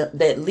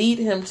lead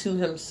him to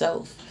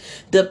himself.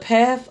 The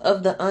path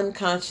of the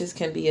unconscious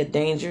can be a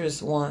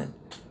dangerous one,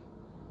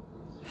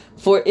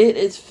 for it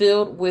is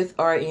filled with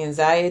our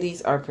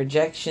anxieties, our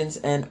projections,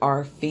 and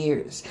our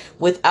fears.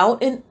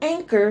 Without an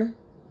anchor,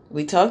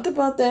 we talked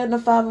about that in the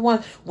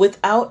 5-1.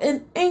 Without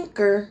an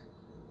anchor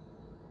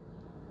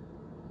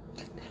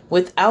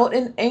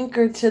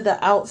to the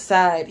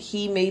outside,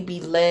 he may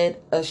be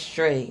led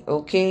astray,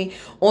 okay?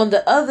 On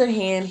the other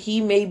hand,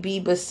 he may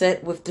be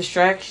beset with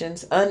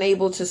distractions,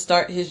 unable to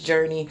start his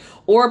journey,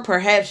 or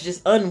perhaps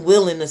just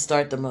unwilling to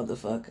start the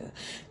motherfucker.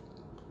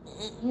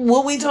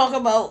 When we talk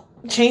about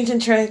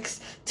changing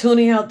tracks,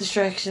 tuning out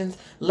distractions,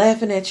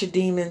 laughing at your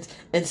demons,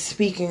 and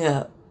speaking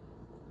up,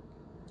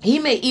 he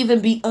may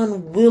even be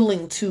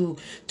unwilling to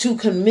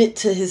commit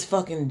to his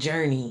fucking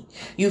journey.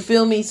 You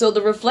feel me? So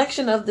the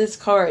reflection of this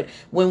card,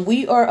 when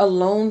we are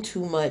alone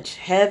too much,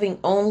 having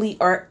only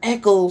our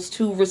echoes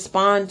to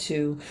respond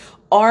to,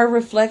 our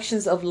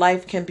reflections of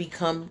life can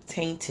become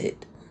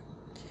tainted.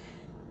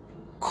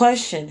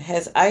 Question: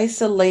 Has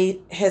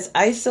isolation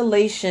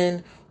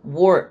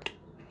warped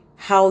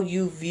how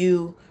you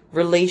view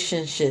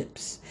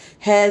relationships?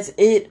 Has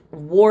it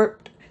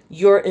warped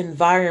your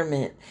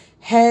environment?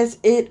 Has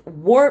it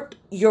warped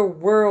your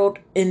world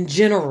in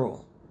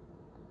general?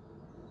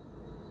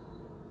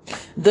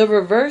 The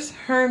reverse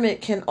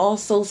Hermit can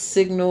also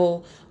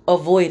signal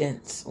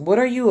avoidance. What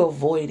are you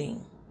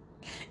avoiding?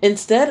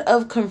 Instead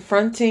of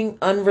confronting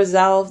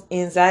unresolved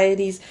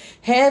anxieties,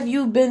 have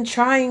you been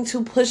trying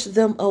to push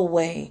them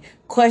away?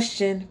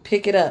 Question,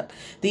 pick it up.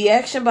 The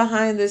action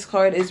behind this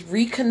card is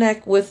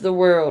reconnect with the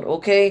world,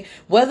 okay?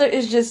 Whether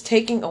it's just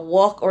taking a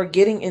walk or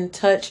getting in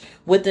touch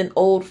with an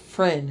old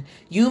friend,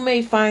 you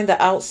may find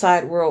the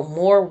outside world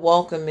more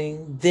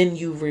welcoming than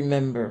you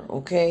remember,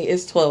 okay?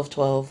 It's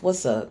 12/12.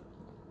 What's up?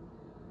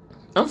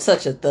 I'm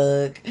such a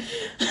thug.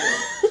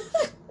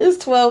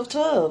 It's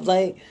 12/12.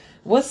 Like,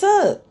 what's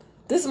up?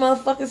 This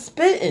motherfucker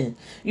spitting.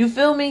 You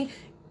feel me?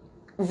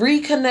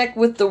 Reconnect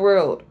with the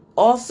world.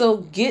 Also,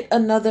 get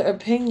another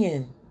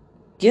opinion.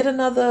 Get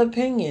another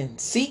opinion.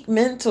 Seek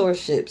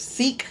mentorship.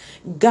 Seek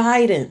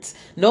guidance.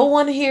 No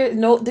one here,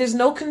 there's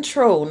no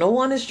control. No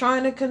one is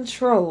trying to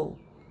control.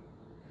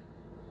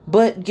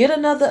 But get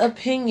another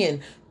opinion.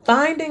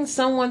 Finding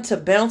someone to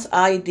bounce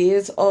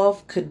ideas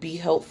off could be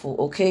helpful,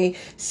 okay?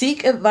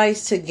 Seek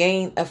advice to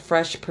gain a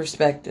fresh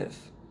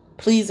perspective.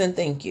 Please and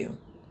thank you.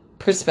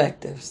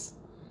 Perspectives.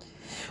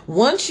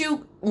 Once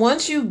you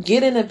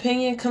get an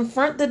opinion,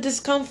 confront the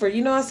discomfort.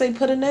 You know, I say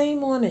put a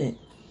name on it.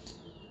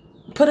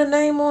 Put a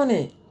name on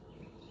it.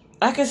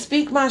 I can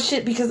speak my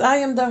shit because I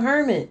am the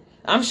Hermit.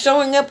 I'm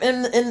showing up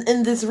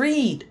in this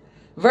read.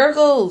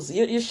 Virgos,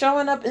 you're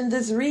showing up in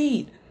this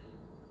read.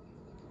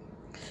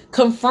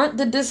 Confront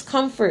the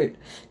discomfort.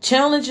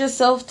 Challenge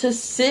yourself to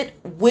sit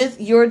with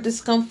your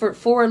discomfort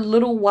for a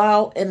little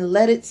while and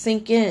let it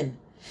sink in.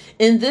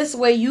 In this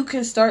way, you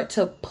can start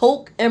to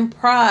poke and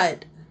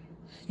prod.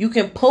 You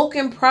can poke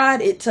and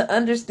prod it to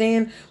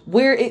understand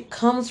where it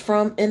comes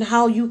from and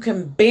how you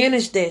can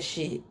banish that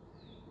shit.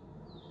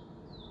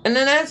 And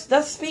then that's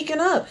speaking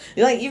up.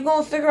 Like, you're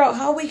going to figure out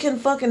how we can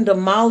fucking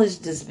demolish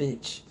this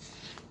bitch.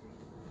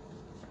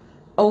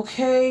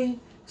 Okay.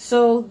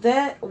 So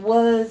that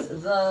was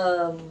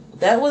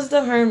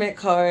the Hermit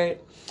card.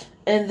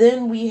 And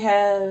then we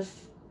have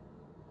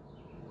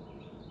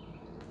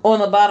on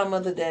the bottom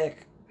of the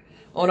deck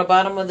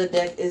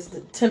is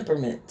the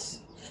Temperaments.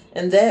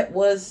 And that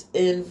was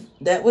in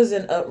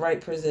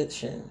upright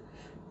position.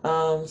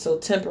 So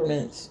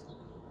Temperaments.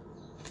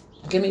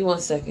 Give me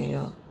 1 second,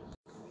 y'all.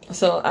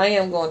 So I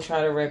am going to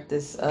try to wrap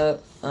this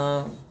up.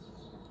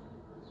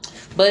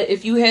 But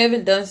if you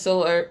haven't done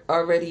so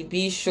already,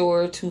 be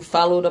sure to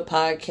follow the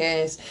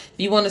podcast. If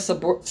you want to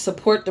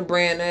support the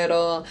brand at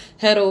all,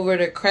 head over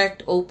to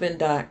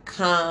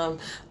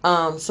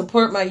crackedopen.com.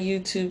 Support my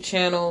YouTube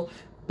channel.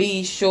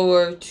 Be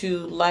sure to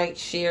like,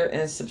 share,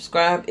 and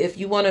subscribe. If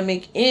you want to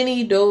make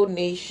any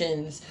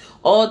donations,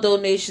 all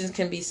donations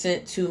can be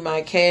sent to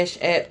my Cash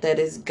App. That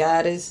is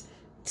Goddess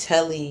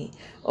Telly.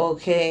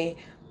 Okay.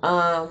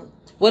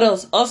 What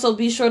else? Also,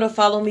 be sure to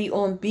follow me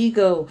on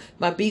Bigo.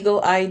 My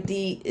Bigo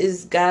ID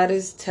is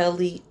Goddess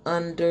Telly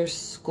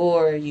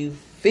 _. You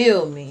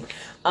feel me?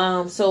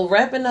 So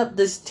wrapping up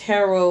this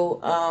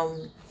tarot,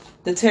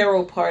 the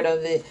tarot part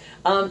of it,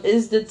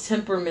 is the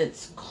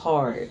Temperaments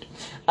card.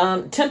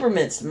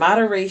 Temperaments: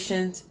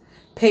 moderation,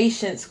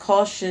 patience,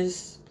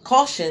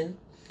 caution,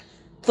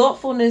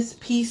 thoughtfulness,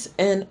 peace,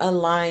 and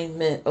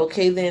alignment.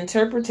 Okay, the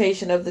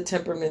interpretation of the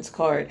Temperaments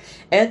card.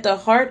 At the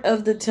heart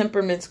of the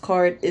Temperaments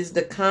card is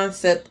the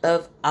concept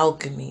of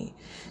alchemy.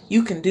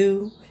 You can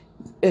do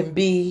and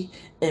be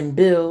and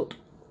build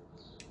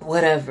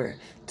whatever.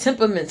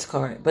 Temperaments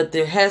card, but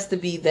there has to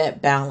be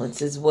that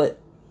balance is what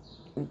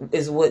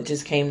is what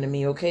just came to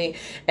me, okay?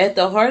 At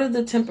the heart of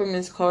the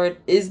temperaments card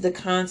is the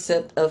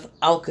concept of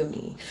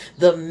alchemy,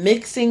 the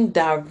mixing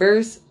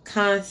diverse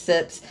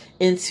concepts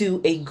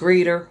into a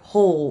greater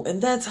whole.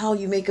 And that's how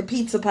you make a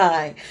pizza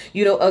pie,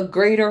 a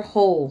greater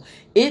whole.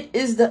 It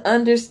is the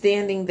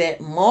understanding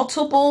that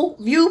multiple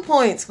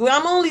viewpoints,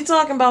 I'm only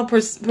talking about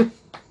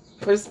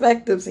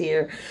perspectives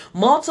here,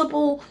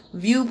 multiple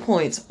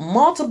viewpoints,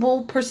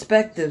 multiple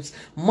perspectives,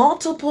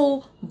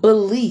 multiple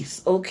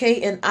beliefs,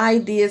 okay, and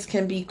ideas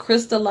can be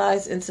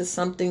crystallized into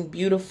something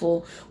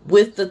beautiful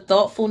with the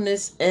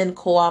thoughtfulness and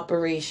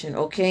cooperation,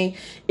 okay?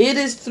 It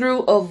is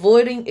through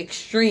avoiding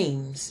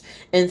extremes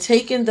and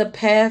taking the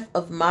path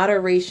of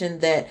moderation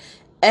that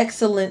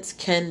excellence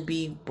can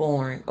be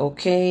born,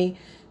 okay?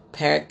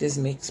 Practice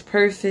makes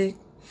perfect.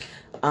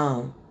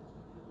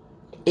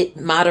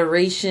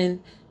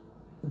 Moderation,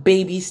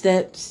 baby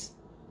steps,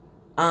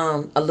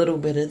 a little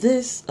bit of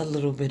this, a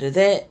little bit of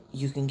that.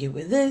 You can get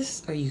with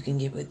this or you can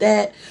get with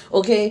that.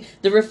 Okay,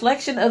 the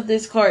reflection of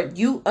this card,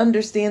 you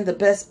understand the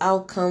best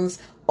outcomes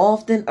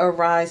often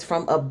arise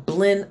from a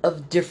blend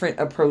of different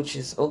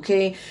approaches.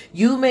 Okay,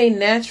 you may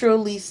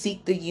naturally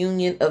seek the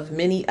union of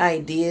many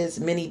ideas,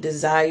 many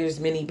desires,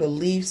 many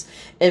beliefs,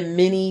 and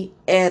many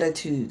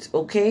attitudes.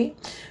 Okay,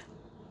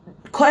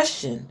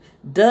 question: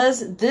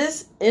 does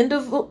this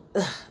individual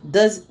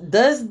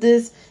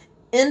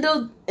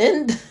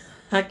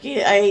I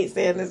hate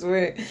saying this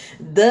word.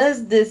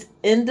 Does this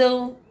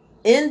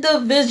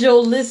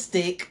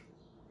individualistic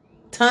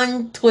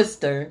tongue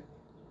twister,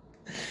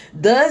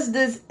 does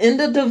this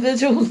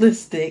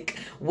individualistic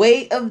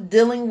way of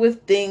dealing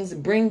with things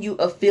bring you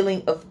a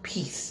feeling of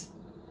peace?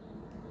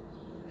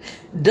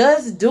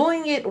 Does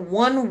doing it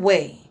one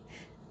way,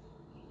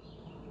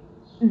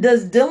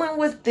 does dealing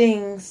with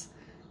things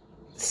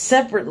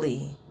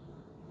separately,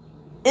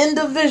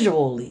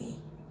 individually,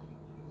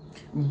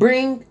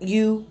 bring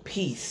you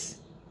peace?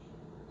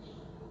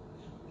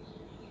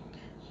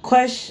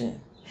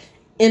 Question: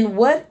 in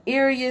what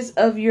areas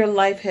of your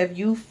life have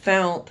you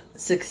found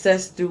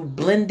success through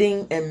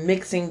blending and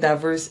mixing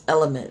diverse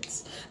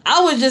elements?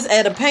 I was just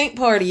at a paint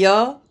party,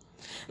 y'all.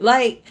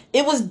 Like,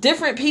 it was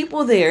different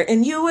people there,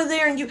 and you were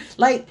there, and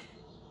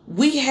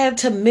we had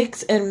to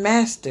mix and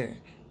master.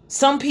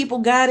 Some people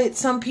got it,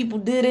 some people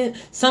didn't.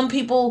 Some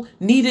people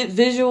needed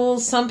visuals,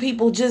 some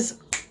people just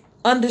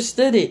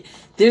understood it.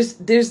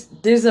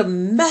 There's a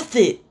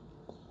method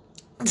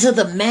to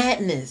the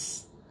madness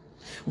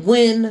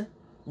when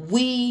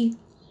we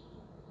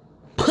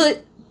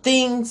put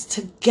things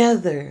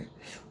together.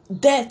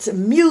 That's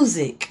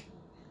music.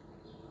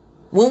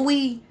 When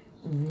we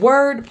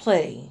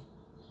wordplay,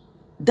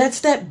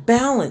 that's that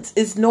balance.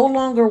 It's no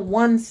longer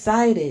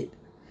one-sided.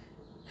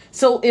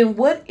 So in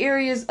what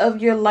areas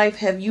of your life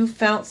have you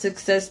found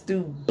success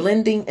through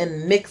blending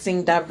and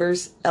mixing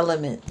diverse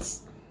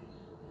elements?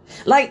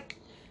 Like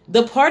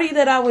the party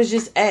that I was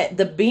just at,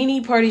 the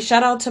beanie party,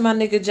 shout out to my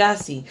nigga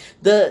Jossie.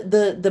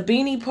 The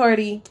beanie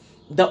party,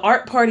 the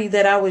art party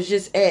that I was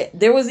just at,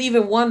 there was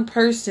even one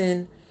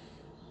person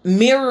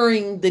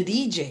mirroring the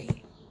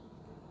DJ.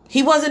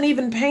 He wasn't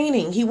even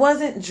painting, he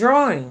wasn't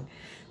drawing,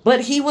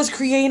 but he was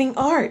creating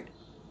art.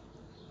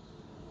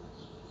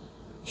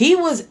 He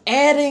was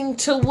adding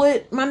to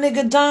what my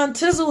nigga Don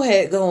Tizzle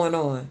had going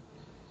on.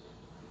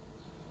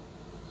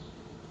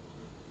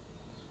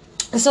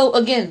 So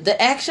again,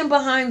 the action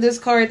behind this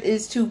card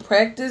is to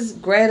practice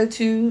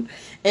gratitude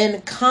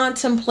and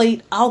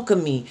contemplate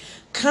alchemy.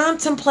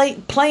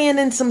 Contemplate playing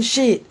in some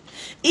shit.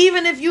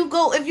 Even if you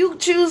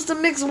choose to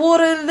mix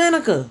water and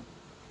vinegar,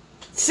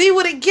 see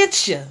what it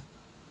gets you.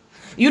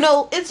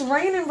 It's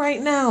raining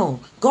right now.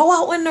 Go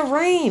out in the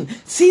rain.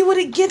 See what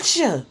it gets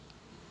you.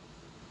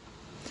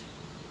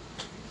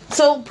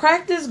 So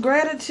practice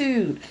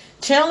gratitude.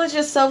 Challenge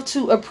yourself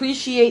to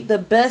appreciate the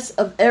best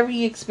of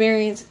every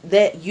experience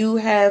that you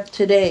have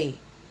today.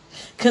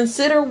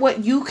 Consider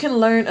what you can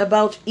learn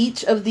about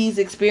each of these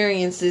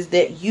experiences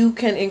that you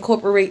can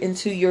incorporate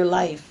into your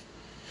life.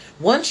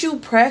 Once you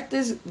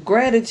practice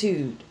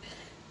gratitude,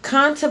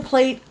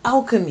 contemplate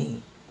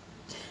alchemy.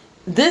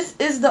 This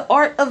is the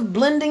art of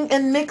blending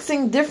and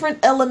mixing different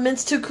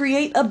elements to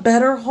create a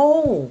better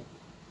whole.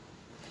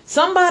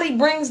 Somebody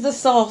brings the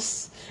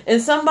sauce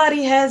and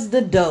somebody has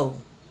the dough.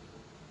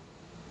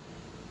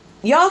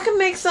 Y'all can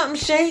make something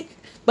shake,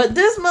 but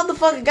this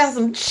motherfucker got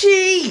some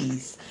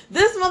cheese.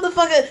 This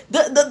motherfucker,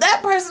 that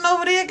person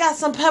over there got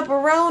some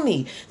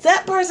pepperoni.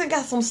 That person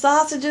got some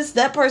sausages.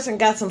 That person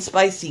got some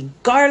spicy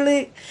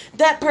garlic.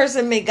 That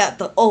person may got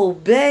the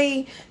Old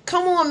Bay.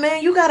 Come on,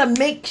 man. You got to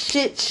make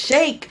shit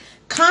shake.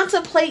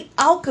 Contemplate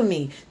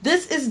alchemy.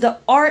 This is the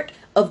art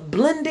of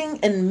blending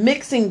and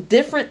mixing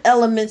different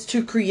elements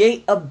to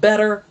create a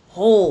better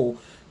whole.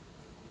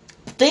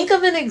 Think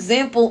of an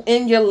example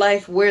in your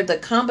life where the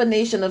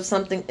combination of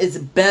something is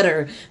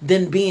better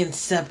than being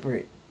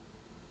separate.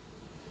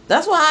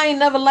 That's why I ain't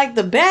never liked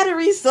the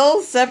batteries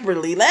sold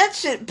separately. That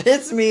shit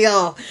pissed me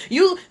off.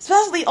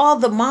 Especially all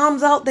the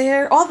moms out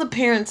there, all the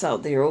parents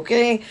out there,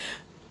 okay?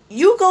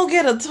 You go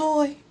get a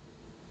toy.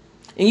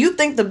 And you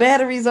think the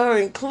batteries are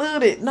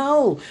included.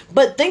 No.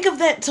 But think of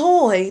that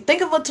toy.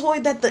 Think of a toy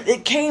that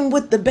it came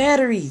with the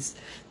batteries.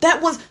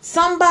 That was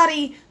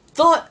somebody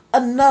thought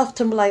enough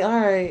to be like, all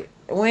right,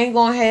 we ain't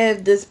gonna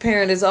have this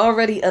parent. It's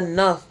already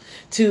enough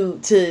to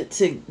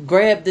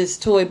grab this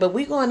toy, but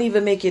we're gonna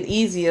even make it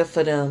easier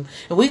for them.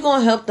 And we're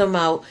gonna help them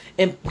out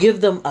and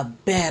give them a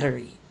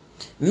battery.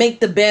 Make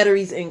the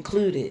batteries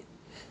included.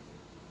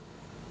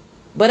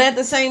 But at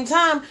the same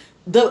time,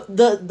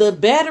 the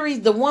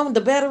batteries,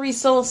 the battery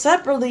sold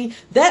separately,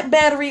 that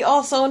battery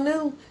also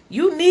knew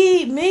you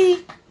need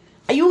me.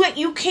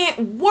 You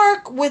can't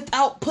work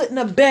without putting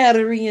a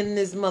battery in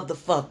this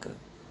motherfucker.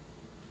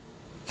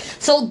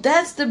 So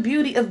that's the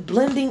beauty of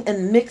blending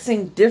and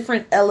mixing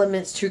different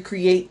elements to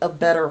create a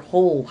better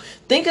whole.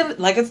 Think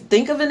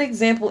of an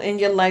example in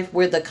your life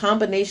where the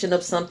combination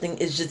of something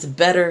is just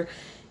better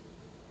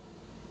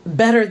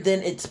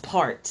than its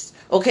parts.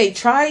 Okay,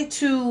 try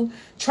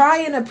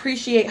and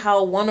appreciate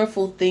how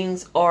wonderful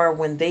things are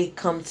when they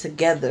come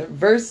together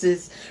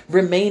versus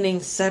remaining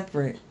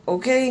separate.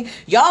 Okay,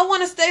 y'all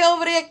want to stay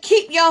over there,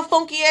 keep y'all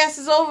funky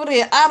asses over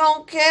there, I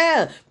don't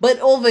care. But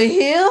over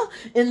here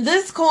in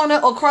this corner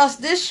across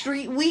this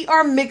street, we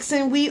are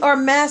mixing, we are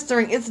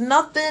mastering. It's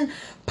nothing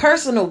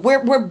personal.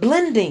 We're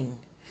blending.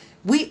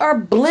 We are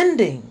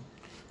blending.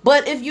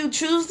 But if you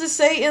choose to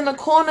stay in the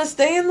corner,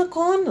 stay in the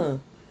corner.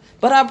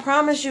 But I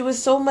promise you, it's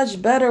so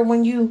much better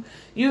when you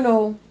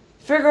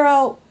figure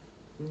out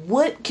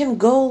what can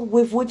go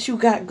with what you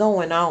got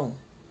going on.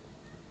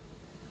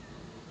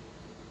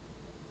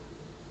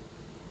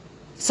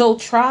 So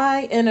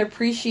try and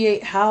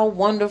appreciate how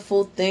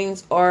wonderful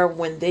things are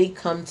when they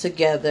come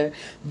together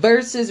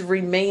versus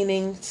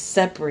remaining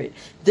separate.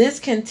 This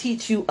can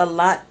teach you a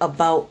lot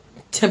about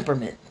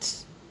temperament.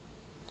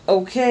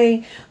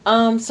 Okay,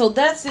 so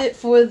that's it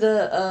for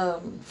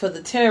the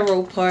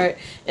tarot part,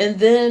 and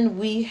then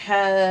we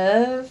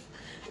have,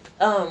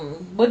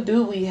 what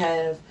do we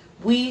have?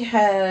 We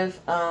have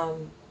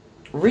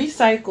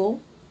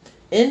recycle,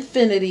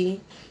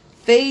 infinity,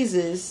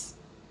 phases,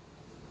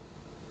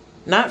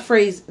 not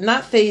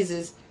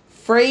phases,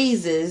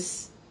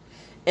 phrases,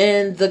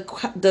 and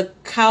the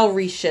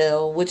cowrie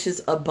shell, which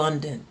is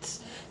abundance.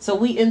 So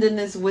we ended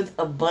this with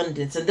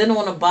abundance. And then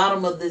on the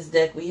bottom of this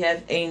deck, we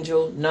have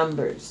angel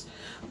numbers.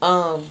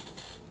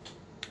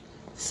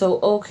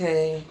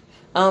 Okay.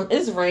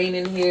 It's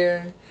raining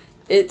here.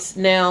 It's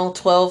now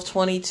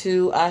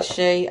 12:22.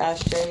 Ashe,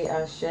 ashe,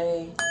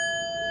 ashe.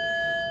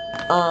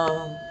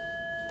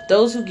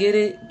 Those who get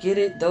it, get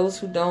it. Those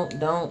who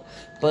don't.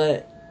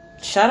 But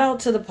shout out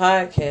to the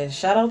podcast.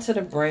 Shout out to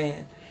the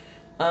brand.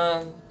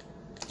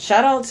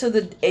 Shout out to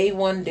the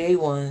A1 Day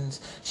ones.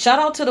 Shout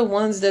out to the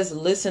ones that's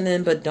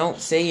listening but don't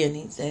say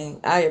anything.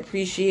 I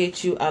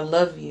appreciate you. I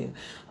love you.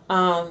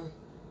 And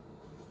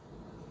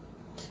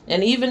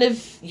even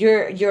if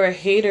you're a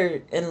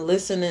hater and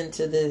listening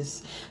to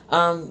this,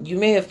 you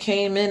may have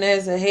came in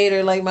as a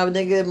hater, like my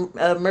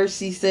nigga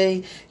Mercy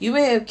say. You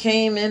may have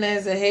came in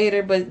as a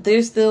hater, but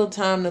there's still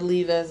time to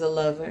leave as a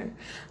lover.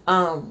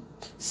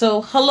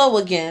 So hello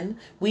again.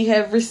 We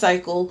have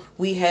recycle.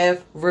 We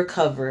have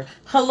recover.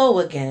 Hello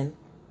again.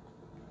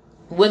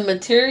 When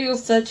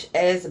materials such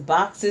as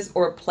boxes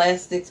or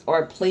plastics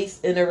are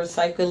placed in a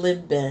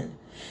recycling bin,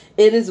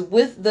 it is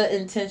with the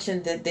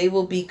intention that they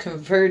will be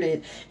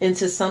converted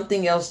into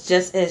something else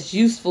just as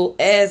useful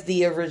as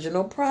the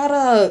original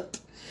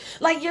product.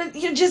 Like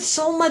you're just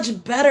so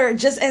much better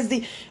just as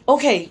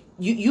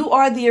you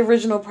are the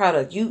original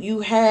product.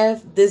 You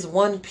have this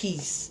one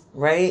piece,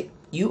 right?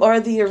 You are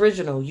the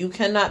original. You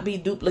cannot be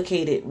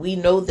duplicated. We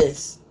know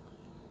this.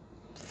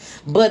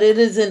 But it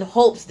is in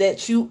hopes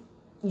that you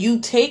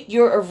take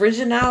your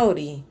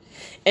originality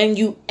and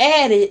you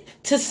add it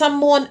to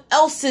someone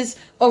else's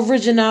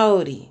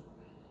originality.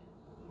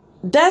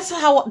 That's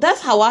how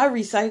I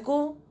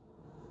recycle.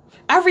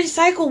 I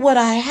recycle what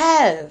I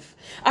have.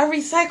 I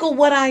recycle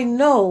what I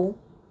know,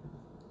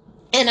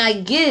 and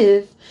I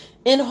give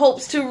in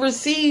hopes to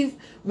receive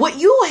what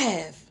you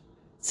have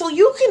so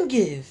you can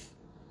give.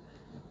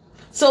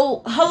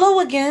 So hello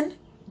again.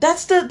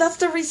 That's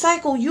the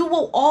recycle. You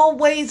will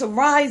always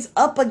rise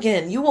up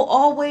again. You will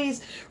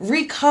always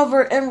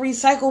recover and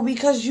recycle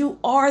because you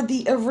are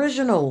the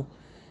original.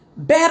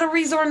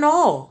 Batteries or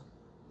no.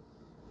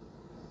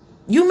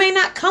 You may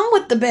not come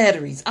with the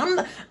batteries. I'm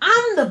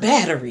the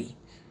battery.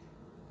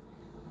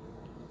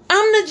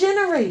 I'm the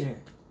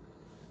generator.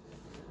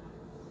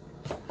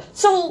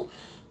 So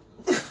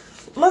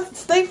let's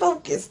stay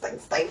focused.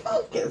 Stay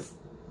focused.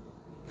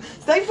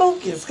 Stay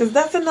focused, because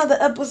that's another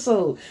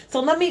episode.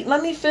 So let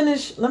me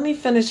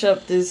finish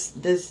up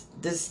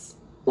this.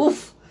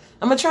 Oof.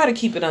 I'm gonna try to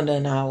keep it under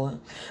an hour.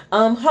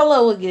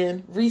 Hello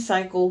again.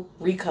 Recycle,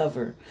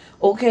 recover.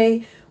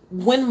 Okay.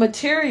 When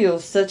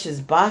materials such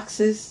as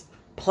boxes,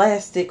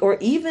 plastic, or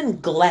even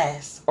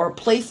glass are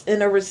placed in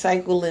the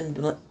recycling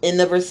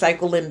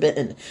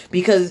bin,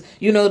 because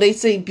they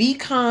say be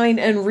kind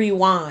and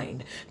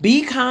rewind.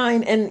 Be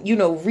kind and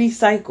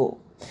recycle.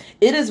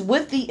 It is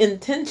with the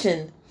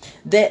intention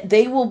that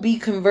they will be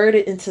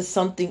converted into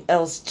something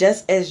else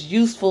just as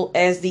useful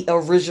as the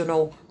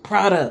original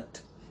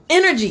product.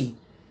 Energy.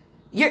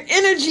 Your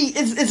energy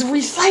is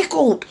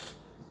recycled.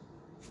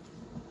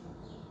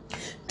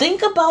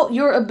 Think about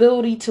your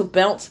ability to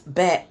bounce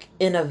back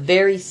in a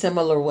very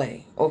similar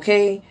way,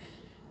 okay?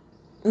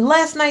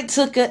 Last night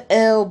took a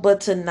L, but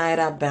tonight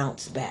I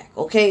bounced back,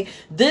 okay?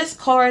 This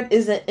card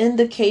is an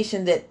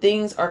indication that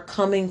things are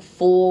coming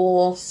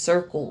full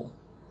circle.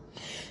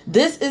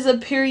 This is a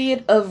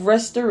period of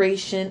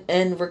restoration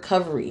and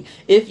recovery.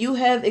 If you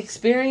have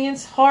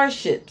experienced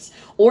hardships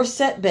or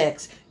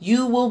setbacks,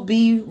 you will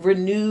be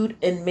renewed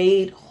and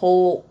made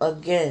whole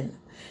again.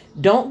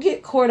 Don't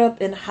get caught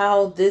up in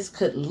how this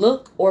could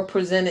look or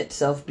present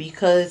itself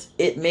because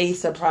it may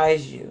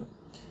surprise you.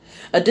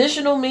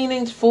 Additional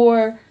meanings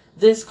for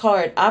this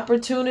card: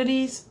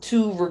 opportunities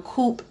to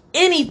recoup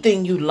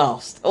anything you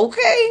lost.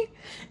 Okay?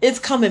 It's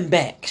coming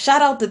back.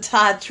 Shout out to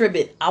Todd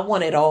Tribbett. I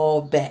want it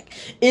all back.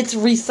 It's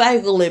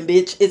recycling,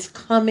 bitch. It's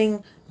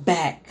coming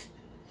back.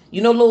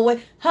 You know, Lil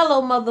Wayne.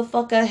 Hello,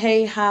 motherfucker.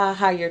 Hey, hi,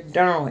 how you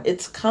doing?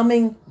 It's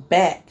coming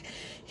back.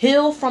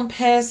 Heal from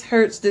past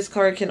hurts, this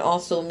card can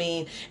also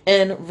mean,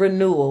 and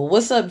renewal.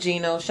 What's up,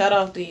 Gino? Shout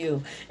out to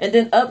you. And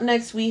then up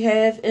next we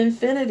have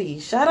Infinity.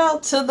 Shout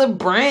out to the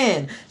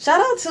brand. Shout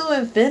out to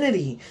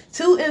Infinity.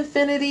 To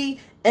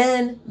Infinity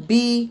and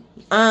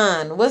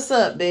beyond. What's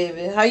up,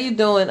 baby? How you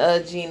doing,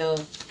 Gino?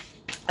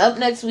 Up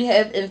next we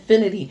have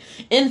Infinity.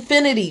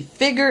 Infinity,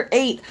 figure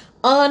 8,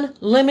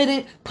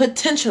 unlimited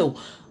potential.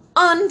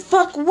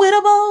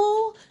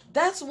 Unfuckwittable.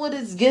 That's what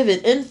it's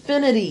given.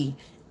 Infinity.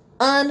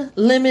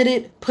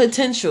 Unlimited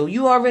potential.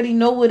 You already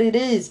know what it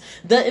is.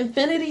 The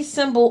infinity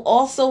symbol,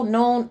 also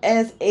known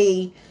as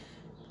a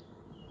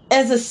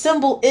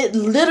symbol, it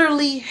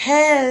literally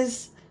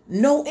has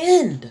no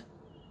end.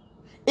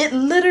 It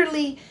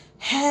literally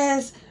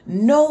has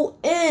no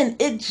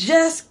end. It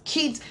just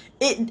keeps,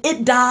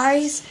 it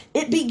dies,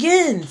 it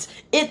begins,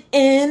 it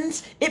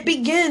ends, it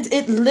begins.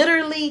 It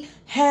literally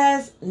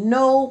has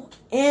no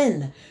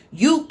end.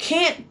 You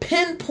can't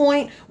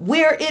pinpoint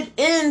where it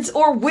ends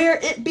or where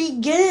it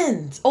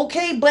begins,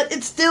 okay? But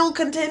it still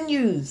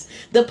continues.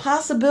 The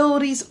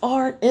possibilities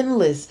are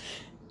endless.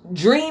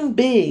 Dream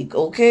big,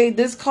 okay?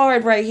 This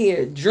card right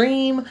here,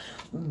 dream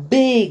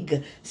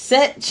big.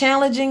 Set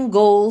challenging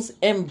goals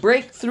and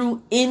break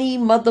through any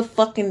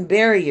motherfucking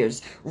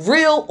barriers,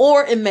 real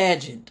or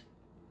imagined.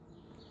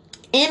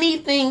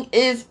 Anything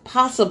is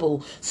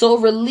possible. So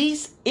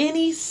release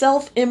any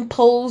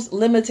self-imposed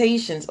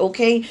limitations,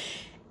 okay?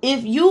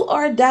 If you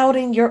are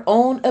doubting your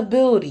own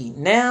ability,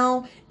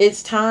 now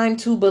it's time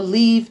to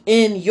believe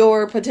in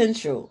your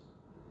potential.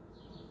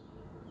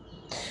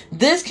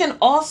 This can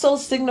also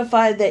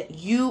signify that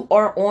you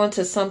are on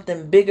to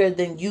something bigger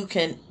than you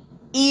can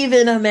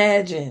even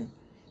imagine.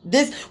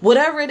 This,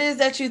 whatever it is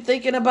that you're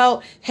thinking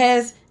about,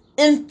 has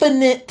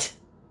infinite,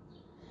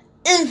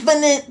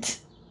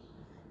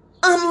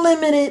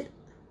 unlimited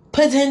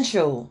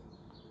potential.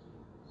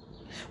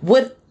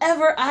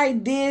 Whatever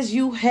ideas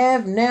you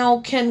have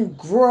now can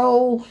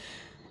grow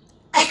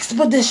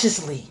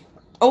expeditiously,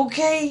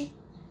 okay?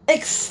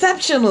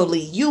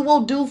 Exceptionally. You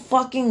will do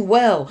fucking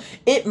well.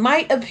 It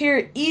might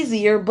appear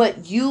easier,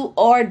 but you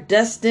are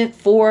destined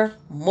for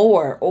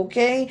more,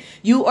 okay?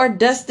 You are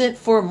destined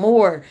for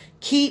more.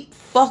 Keep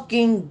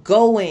fucking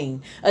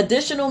going.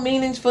 Additional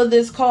meanings for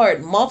this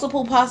card: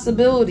 multiple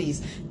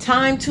possibilities,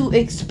 time to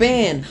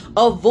expand,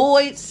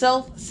 avoid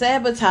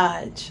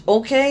self-sabotage,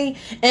 okay?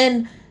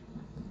 And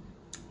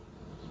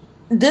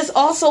this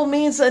also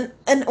means an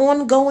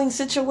ongoing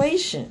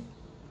situation.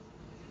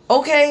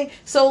 Okay,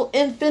 so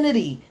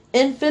infinity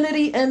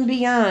and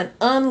beyond,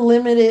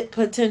 unlimited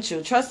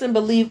potential. Trust and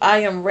believe. I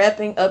am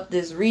wrapping up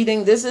this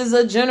reading. This is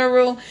a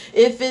general.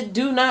 If it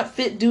do not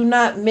fit, do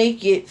not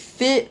make it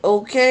fit,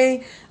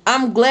 okay?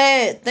 I'm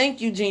glad.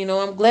 Thank you, Gino.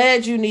 I'm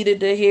glad you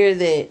needed to hear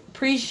that.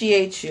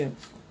 Appreciate you.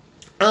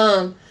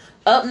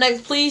 Up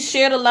next, please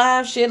share the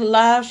live,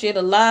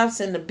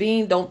 send the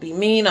bean. Don't be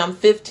mean. I'm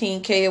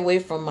 15K away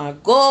from my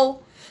goal.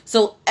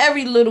 So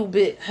every little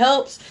bit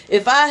helps.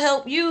 If I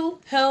help you,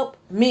 help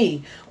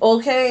me.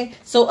 Okay?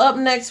 So up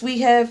next we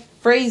have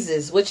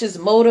phrases, which is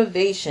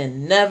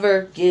motivation.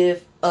 Never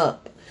give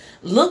up.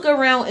 Look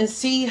around and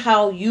see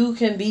how you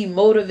can be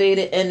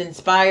motivated and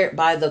inspired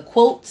by the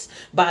quotes,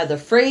 by the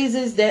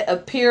phrases that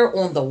appear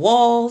on the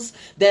walls,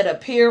 that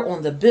appear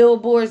on the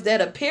billboards,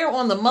 that appear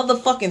on the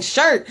motherfucking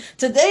shirt.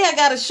 Today I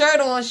got a shirt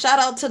on. Shout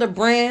out to the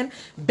brand.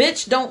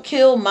 Bitch, don't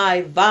kill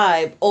my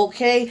vibe,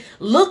 okay?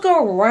 Look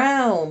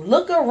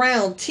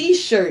around.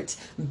 T-shirts,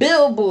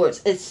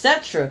 billboards,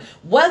 etc.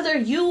 Whether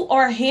you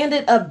are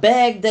handed a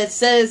bag that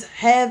says,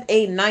 "Have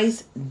a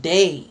nice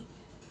day."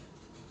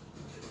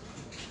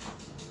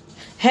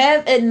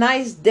 Have a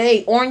nice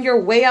day on your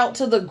way out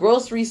to the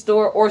grocery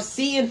store, or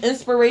see an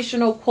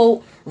inspirational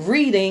quote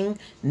reading,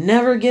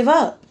 never give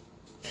up.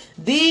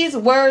 These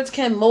words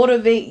can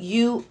motivate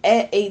you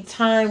at a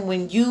time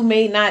when you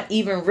may not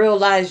even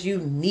realize you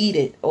need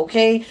it,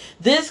 okay?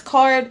 This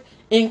card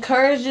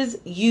encourages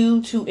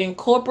you to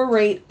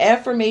incorporate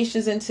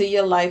affirmations into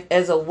your life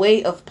as a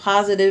way of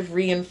positive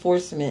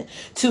reinforcement,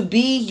 to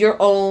be your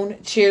own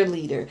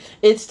cheerleader.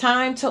 It's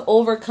time to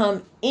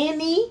overcome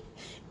any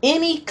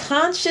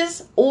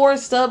conscious or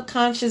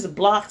subconscious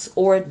blocks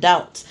or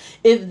doubts.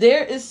 If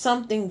there is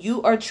something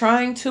you are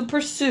trying to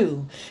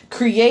pursue,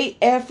 create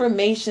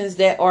affirmations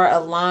that are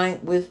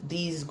aligned with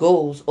these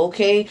goals,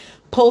 okay?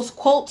 Post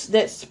quotes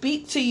that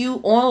speak to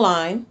you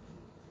online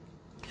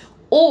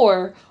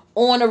or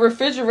on a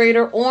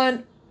refrigerator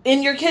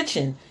in your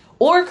kitchen,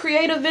 or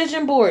create a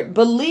vision board.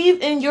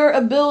 Believe in your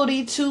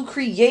ability to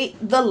create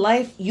the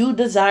life you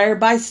desire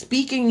by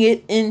speaking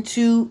it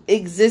into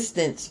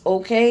existence,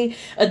 okay?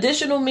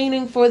 Additional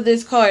meaning for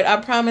this card. I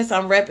promise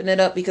I'm wrapping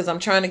it up because I'm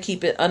trying to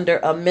keep it under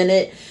a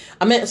minute.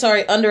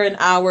 Under an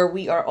hour.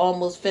 We are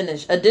almost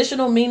finished.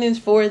 Additional meanings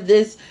for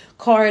this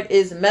card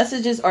is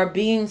messages are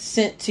being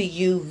sent to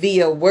you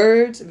via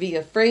words,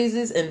 via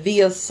phrases, and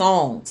via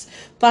songs.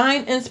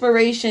 Find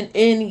inspiration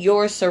in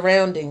your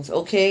surroundings,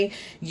 okay?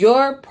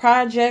 Your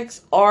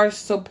projects are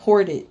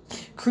supported.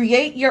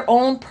 Create your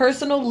own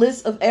personal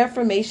list of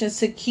affirmations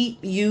to keep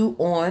you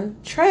on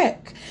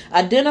track.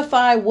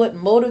 Identify what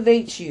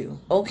motivates you,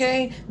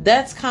 okay?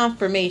 That's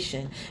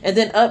confirmation. And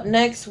then up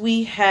next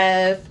we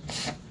have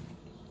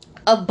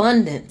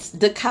abundance,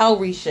 the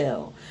cowrie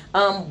shell.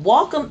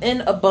 Walk them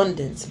in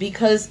abundance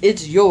because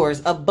it's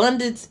yours.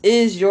 Abundance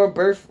is your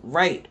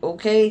birthright,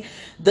 okay?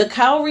 The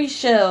cowrie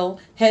shell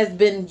has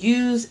been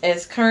used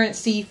as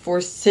currency for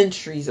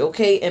centuries,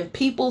 okay? And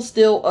people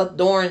still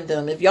adorn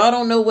them. If y'all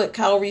don't know what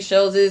cowrie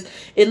shells is,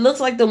 it looks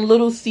like them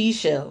little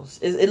seashells.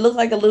 It looks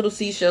like a little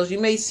seashells. You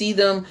may see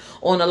them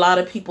on a lot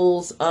of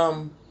people's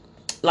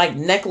like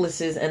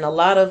necklaces, and a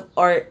lot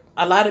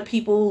of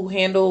people who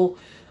handle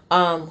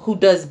who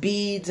does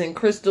beads and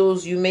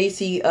crystals, you may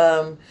see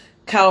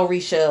cowrie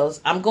shells.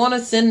 I'm going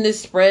to send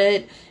this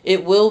spread.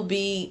 It will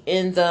be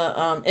in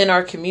the in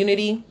our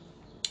community,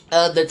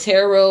 the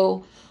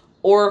tarot,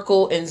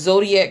 oracle, and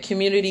zodiac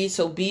community.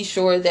 So be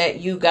sure that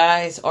you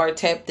guys are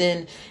tapped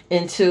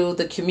into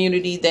the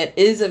community that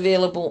is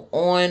available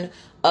on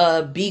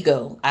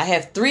Bigo. I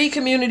have 3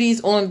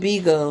 communities on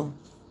Bigo.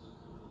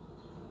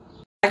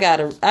 I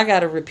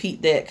gotta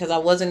repeat that because I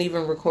wasn't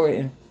even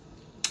recording.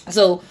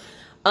 So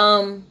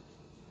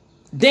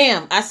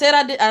damn, I said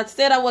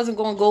I wasn't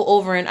going to go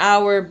over an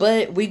hour,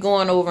 but we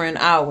going over an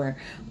hour.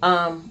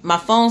 My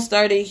phone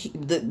started,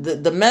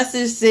 the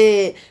message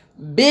said,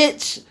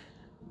 bitch,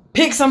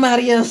 pick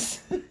somebody else.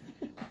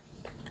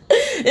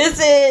 It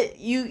said,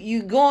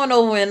 you going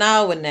over an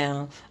hour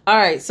now. All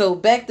right, so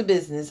back to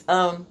business.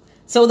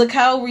 So the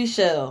cowrie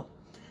shell.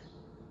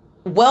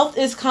 Wealth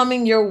is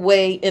coming your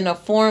way in a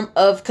form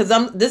of,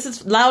 this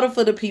is louder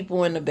for the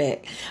people in the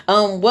back.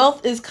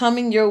 Wealth is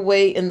coming your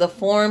way in the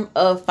form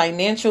of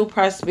financial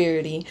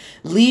prosperity,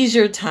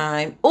 leisure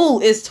time.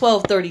 Ooh, it's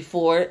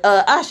 12:34.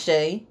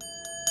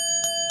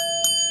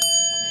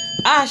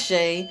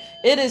 Ashe.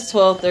 It is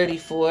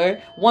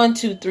 12:34. 1,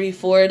 2, 3,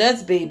 4.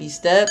 That's baby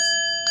steps.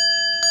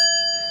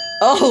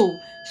 Oh,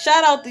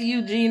 shout out to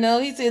you, Gino.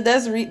 He said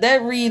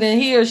that reading,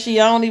 he or she,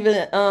 I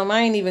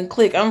ain't even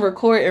click. I'm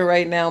recording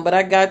right now, but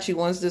I got you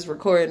once this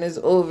recording is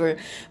over.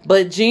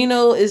 But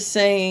Gino is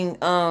saying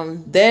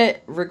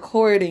that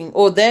recording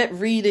or that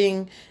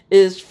reading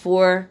is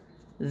for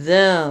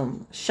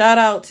them. Shout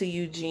out to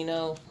you,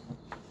 Gino.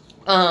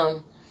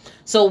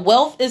 So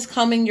wealth is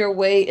coming your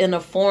way in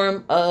a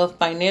form of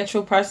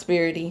financial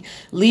prosperity,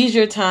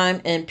 leisure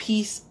time, and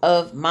peace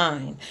of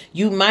mind.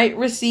 You might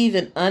receive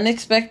an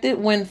unexpected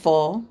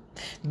windfall,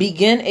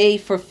 begin a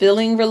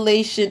fulfilling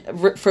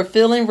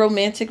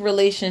romantic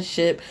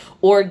relationship,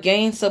 or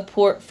gain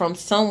support from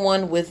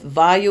someone with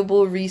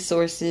valuable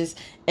resources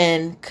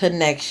and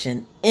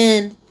connection.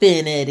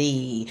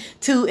 Infinity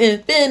to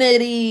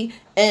infinity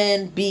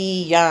and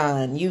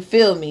beyond. You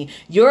feel me?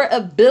 Your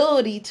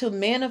ability to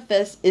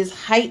manifest is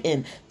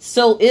heightened.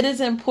 So it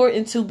is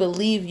important to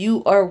believe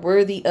you are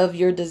worthy of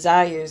your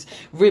desires.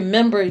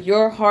 Remember,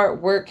 your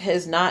hard work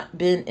has not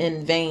been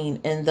in vain,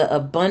 and the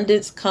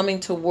abundance coming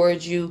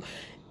towards you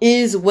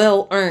is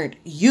well earned.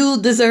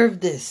 You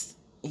deserve this.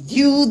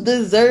 You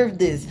deserve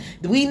this.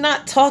 We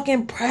not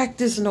talking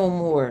practice no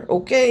more,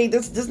 okay?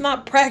 This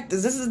not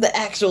practice. This is the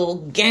actual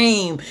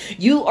game.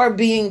 You are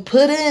being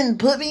put in.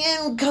 Put me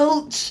in,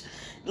 coach.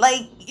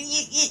 Like,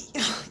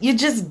 you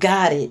just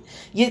got it.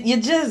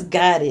 You just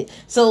got it.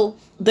 So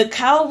the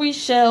cowrie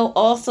shell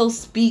also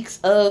speaks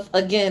of,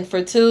 again,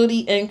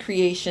 fertility and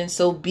creation.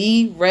 So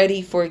be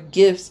ready for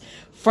gifts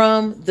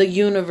from the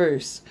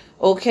universe.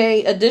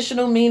 Okay,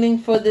 additional meaning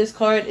for this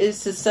card is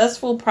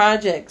successful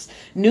projects,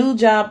 new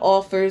job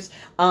offers.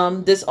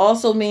 This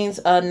also means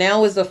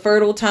now is the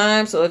fertile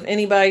time. So if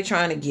anybody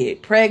trying to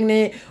get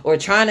pregnant or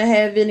trying to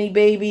have any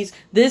babies,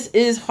 this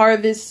is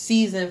harvest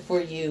season for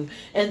you.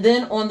 And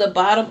then on the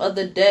bottom of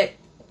the deck,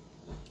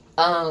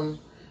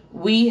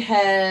 we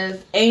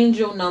have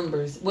angel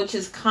numbers, which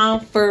is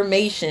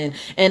confirmation.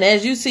 And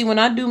as you see, when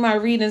I do my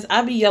readings,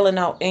 I be yelling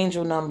out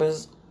angel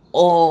numbers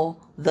all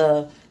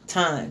the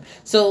time.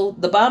 So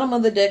the bottom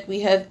of the deck, we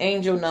have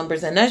angel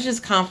numbers, and that's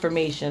just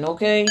confirmation,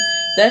 okay?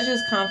 That's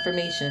just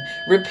confirmation.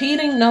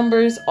 Repeating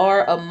numbers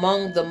are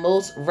among the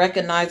most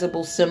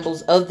recognizable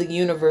symbols of the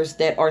universe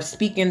that are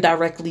speaking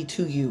directly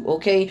to you,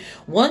 okay?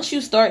 Once you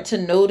start to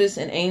notice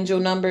an angel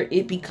number,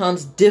 it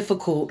becomes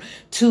difficult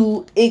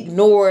to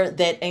ignore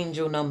that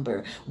angel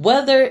number.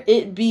 Whether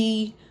it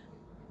be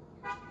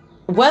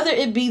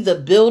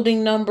the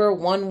building number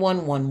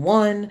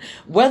 1111,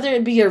 whether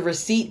it be a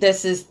receipt that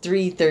says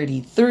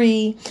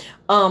 333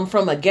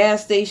 from a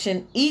gas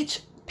station,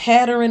 each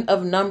pattern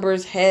of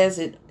numbers has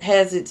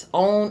its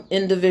own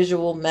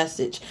individual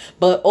message.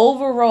 But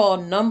overall,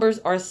 numbers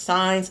are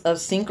signs of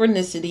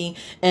synchronicity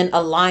and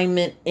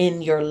alignment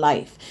in your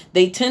life.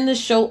 They tend to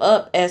show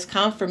up as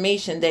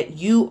confirmation that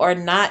you are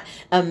not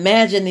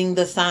imagining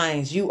the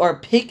signs. You are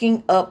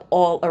picking up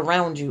all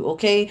around you,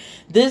 okay?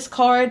 This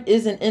card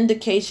is an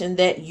indication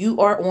that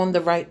you are on the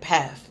right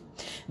path.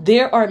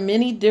 There are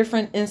many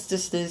different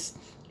instances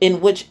in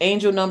which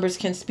angel numbers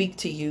can speak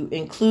to you,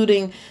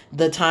 including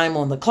the time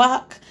on the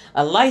clock,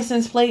 a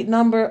license plate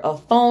number, a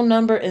phone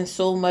number, and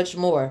so much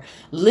more.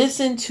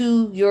 Listen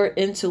to your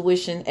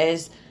intuition,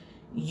 as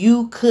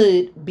you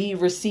could be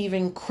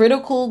receiving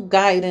critical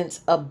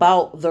guidance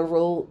about the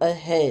road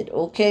ahead,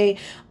 okay?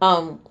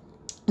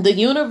 The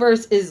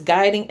universe is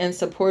guiding and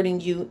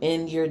supporting you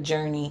in your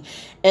journey,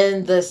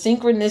 and the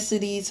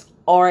synchronicities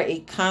are a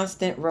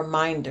constant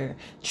reminder.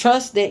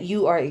 Trust that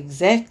you are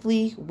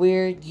exactly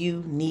where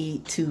you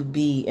need to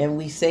be. And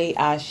we say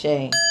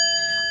Ashe.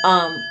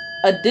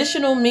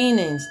 Additional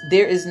meanings.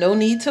 There is no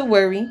need to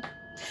worry.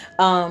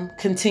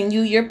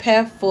 Continue your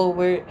path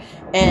forward.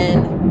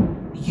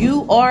 And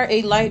you are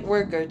a light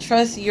worker.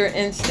 Trust your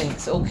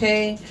instincts,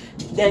 okay?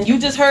 And you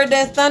just heard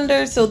that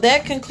thunder. So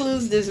that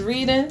concludes this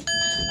reading.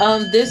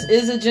 This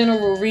is a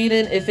general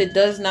reading. If it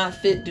does not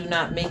fit, do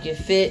not make it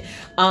fit.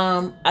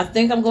 I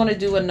think I'm going to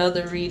do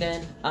another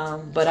reading,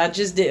 but I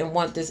just didn't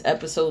want this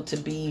episode to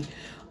be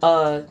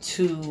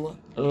too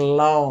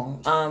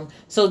long.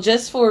 So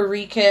just for a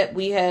recap,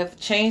 we have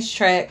change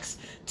tracks,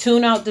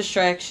 tune out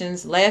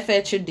distractions, laugh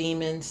at your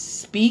demons,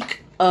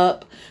 speak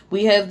up.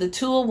 We have the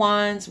Two of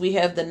Wands, we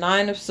have the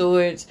Nine of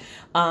Swords,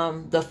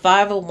 the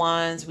Five of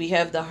Wands, we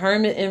have the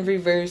Hermit in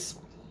reverse,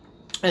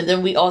 and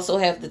then we also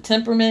have the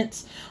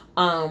Temperaments.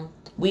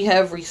 We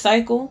have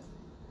recycle,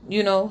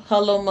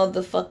 hello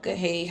motherfucker,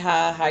 hey,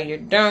 hi, how you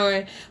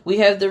doing? We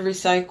have the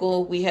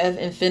recycle, we have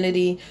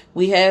infinity,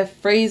 we have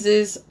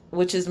phrases,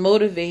 which is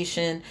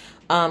motivation,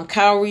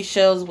 cowrie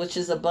shells, which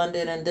is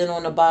abundant, and then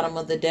on the bottom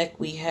of the deck,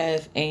 we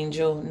have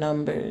angel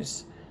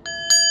numbers.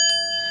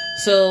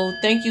 So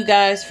thank you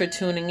guys for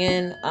tuning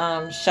in.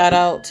 Shout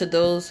out to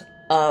those,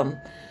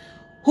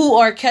 who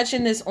are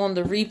catching this on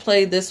the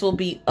replay. This will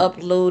be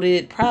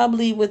uploaded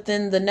probably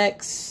within the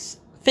next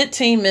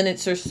 15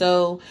 minutes or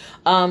so.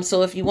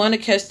 So if you want to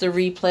catch the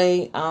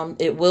replay,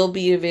 it will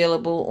be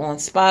available on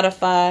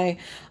Spotify,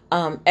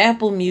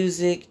 Apple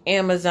Music,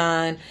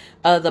 Amazon.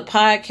 The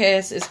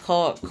podcast is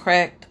called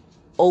Cracked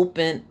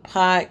Open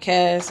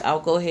Podcast.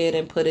 I'll go ahead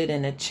and put it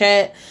in the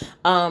chat.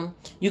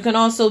 You can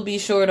also be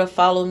sure to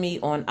follow me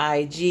on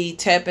IG,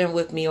 tap in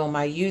with me on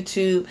my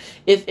YouTube.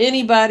 If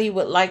anybody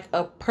would like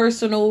a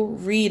personal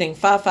reading,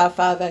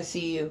 555, I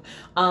see you.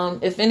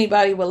 If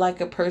anybody would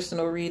like a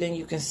personal reading,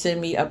 you can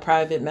send me a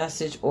private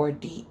message or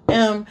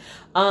DM.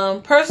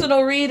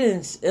 Personal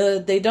readings,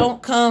 they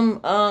don't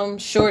come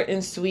short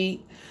and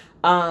sweet.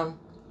 I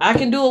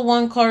can do a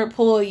 1-card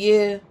pull a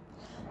year.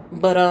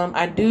 But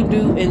I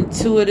do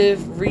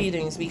intuitive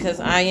readings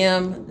because I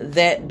am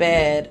that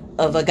bad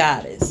of a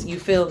goddess. You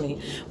feel me?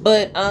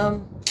 But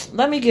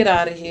let me get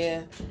out of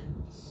here.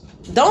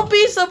 Don't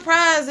be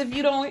surprised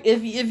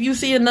if you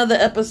see another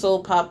episode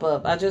pop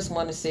up. I just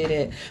want to say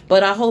that.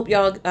 But I hope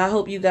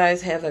you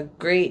guys have a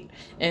great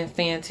and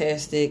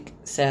fantastic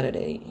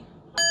Saturday.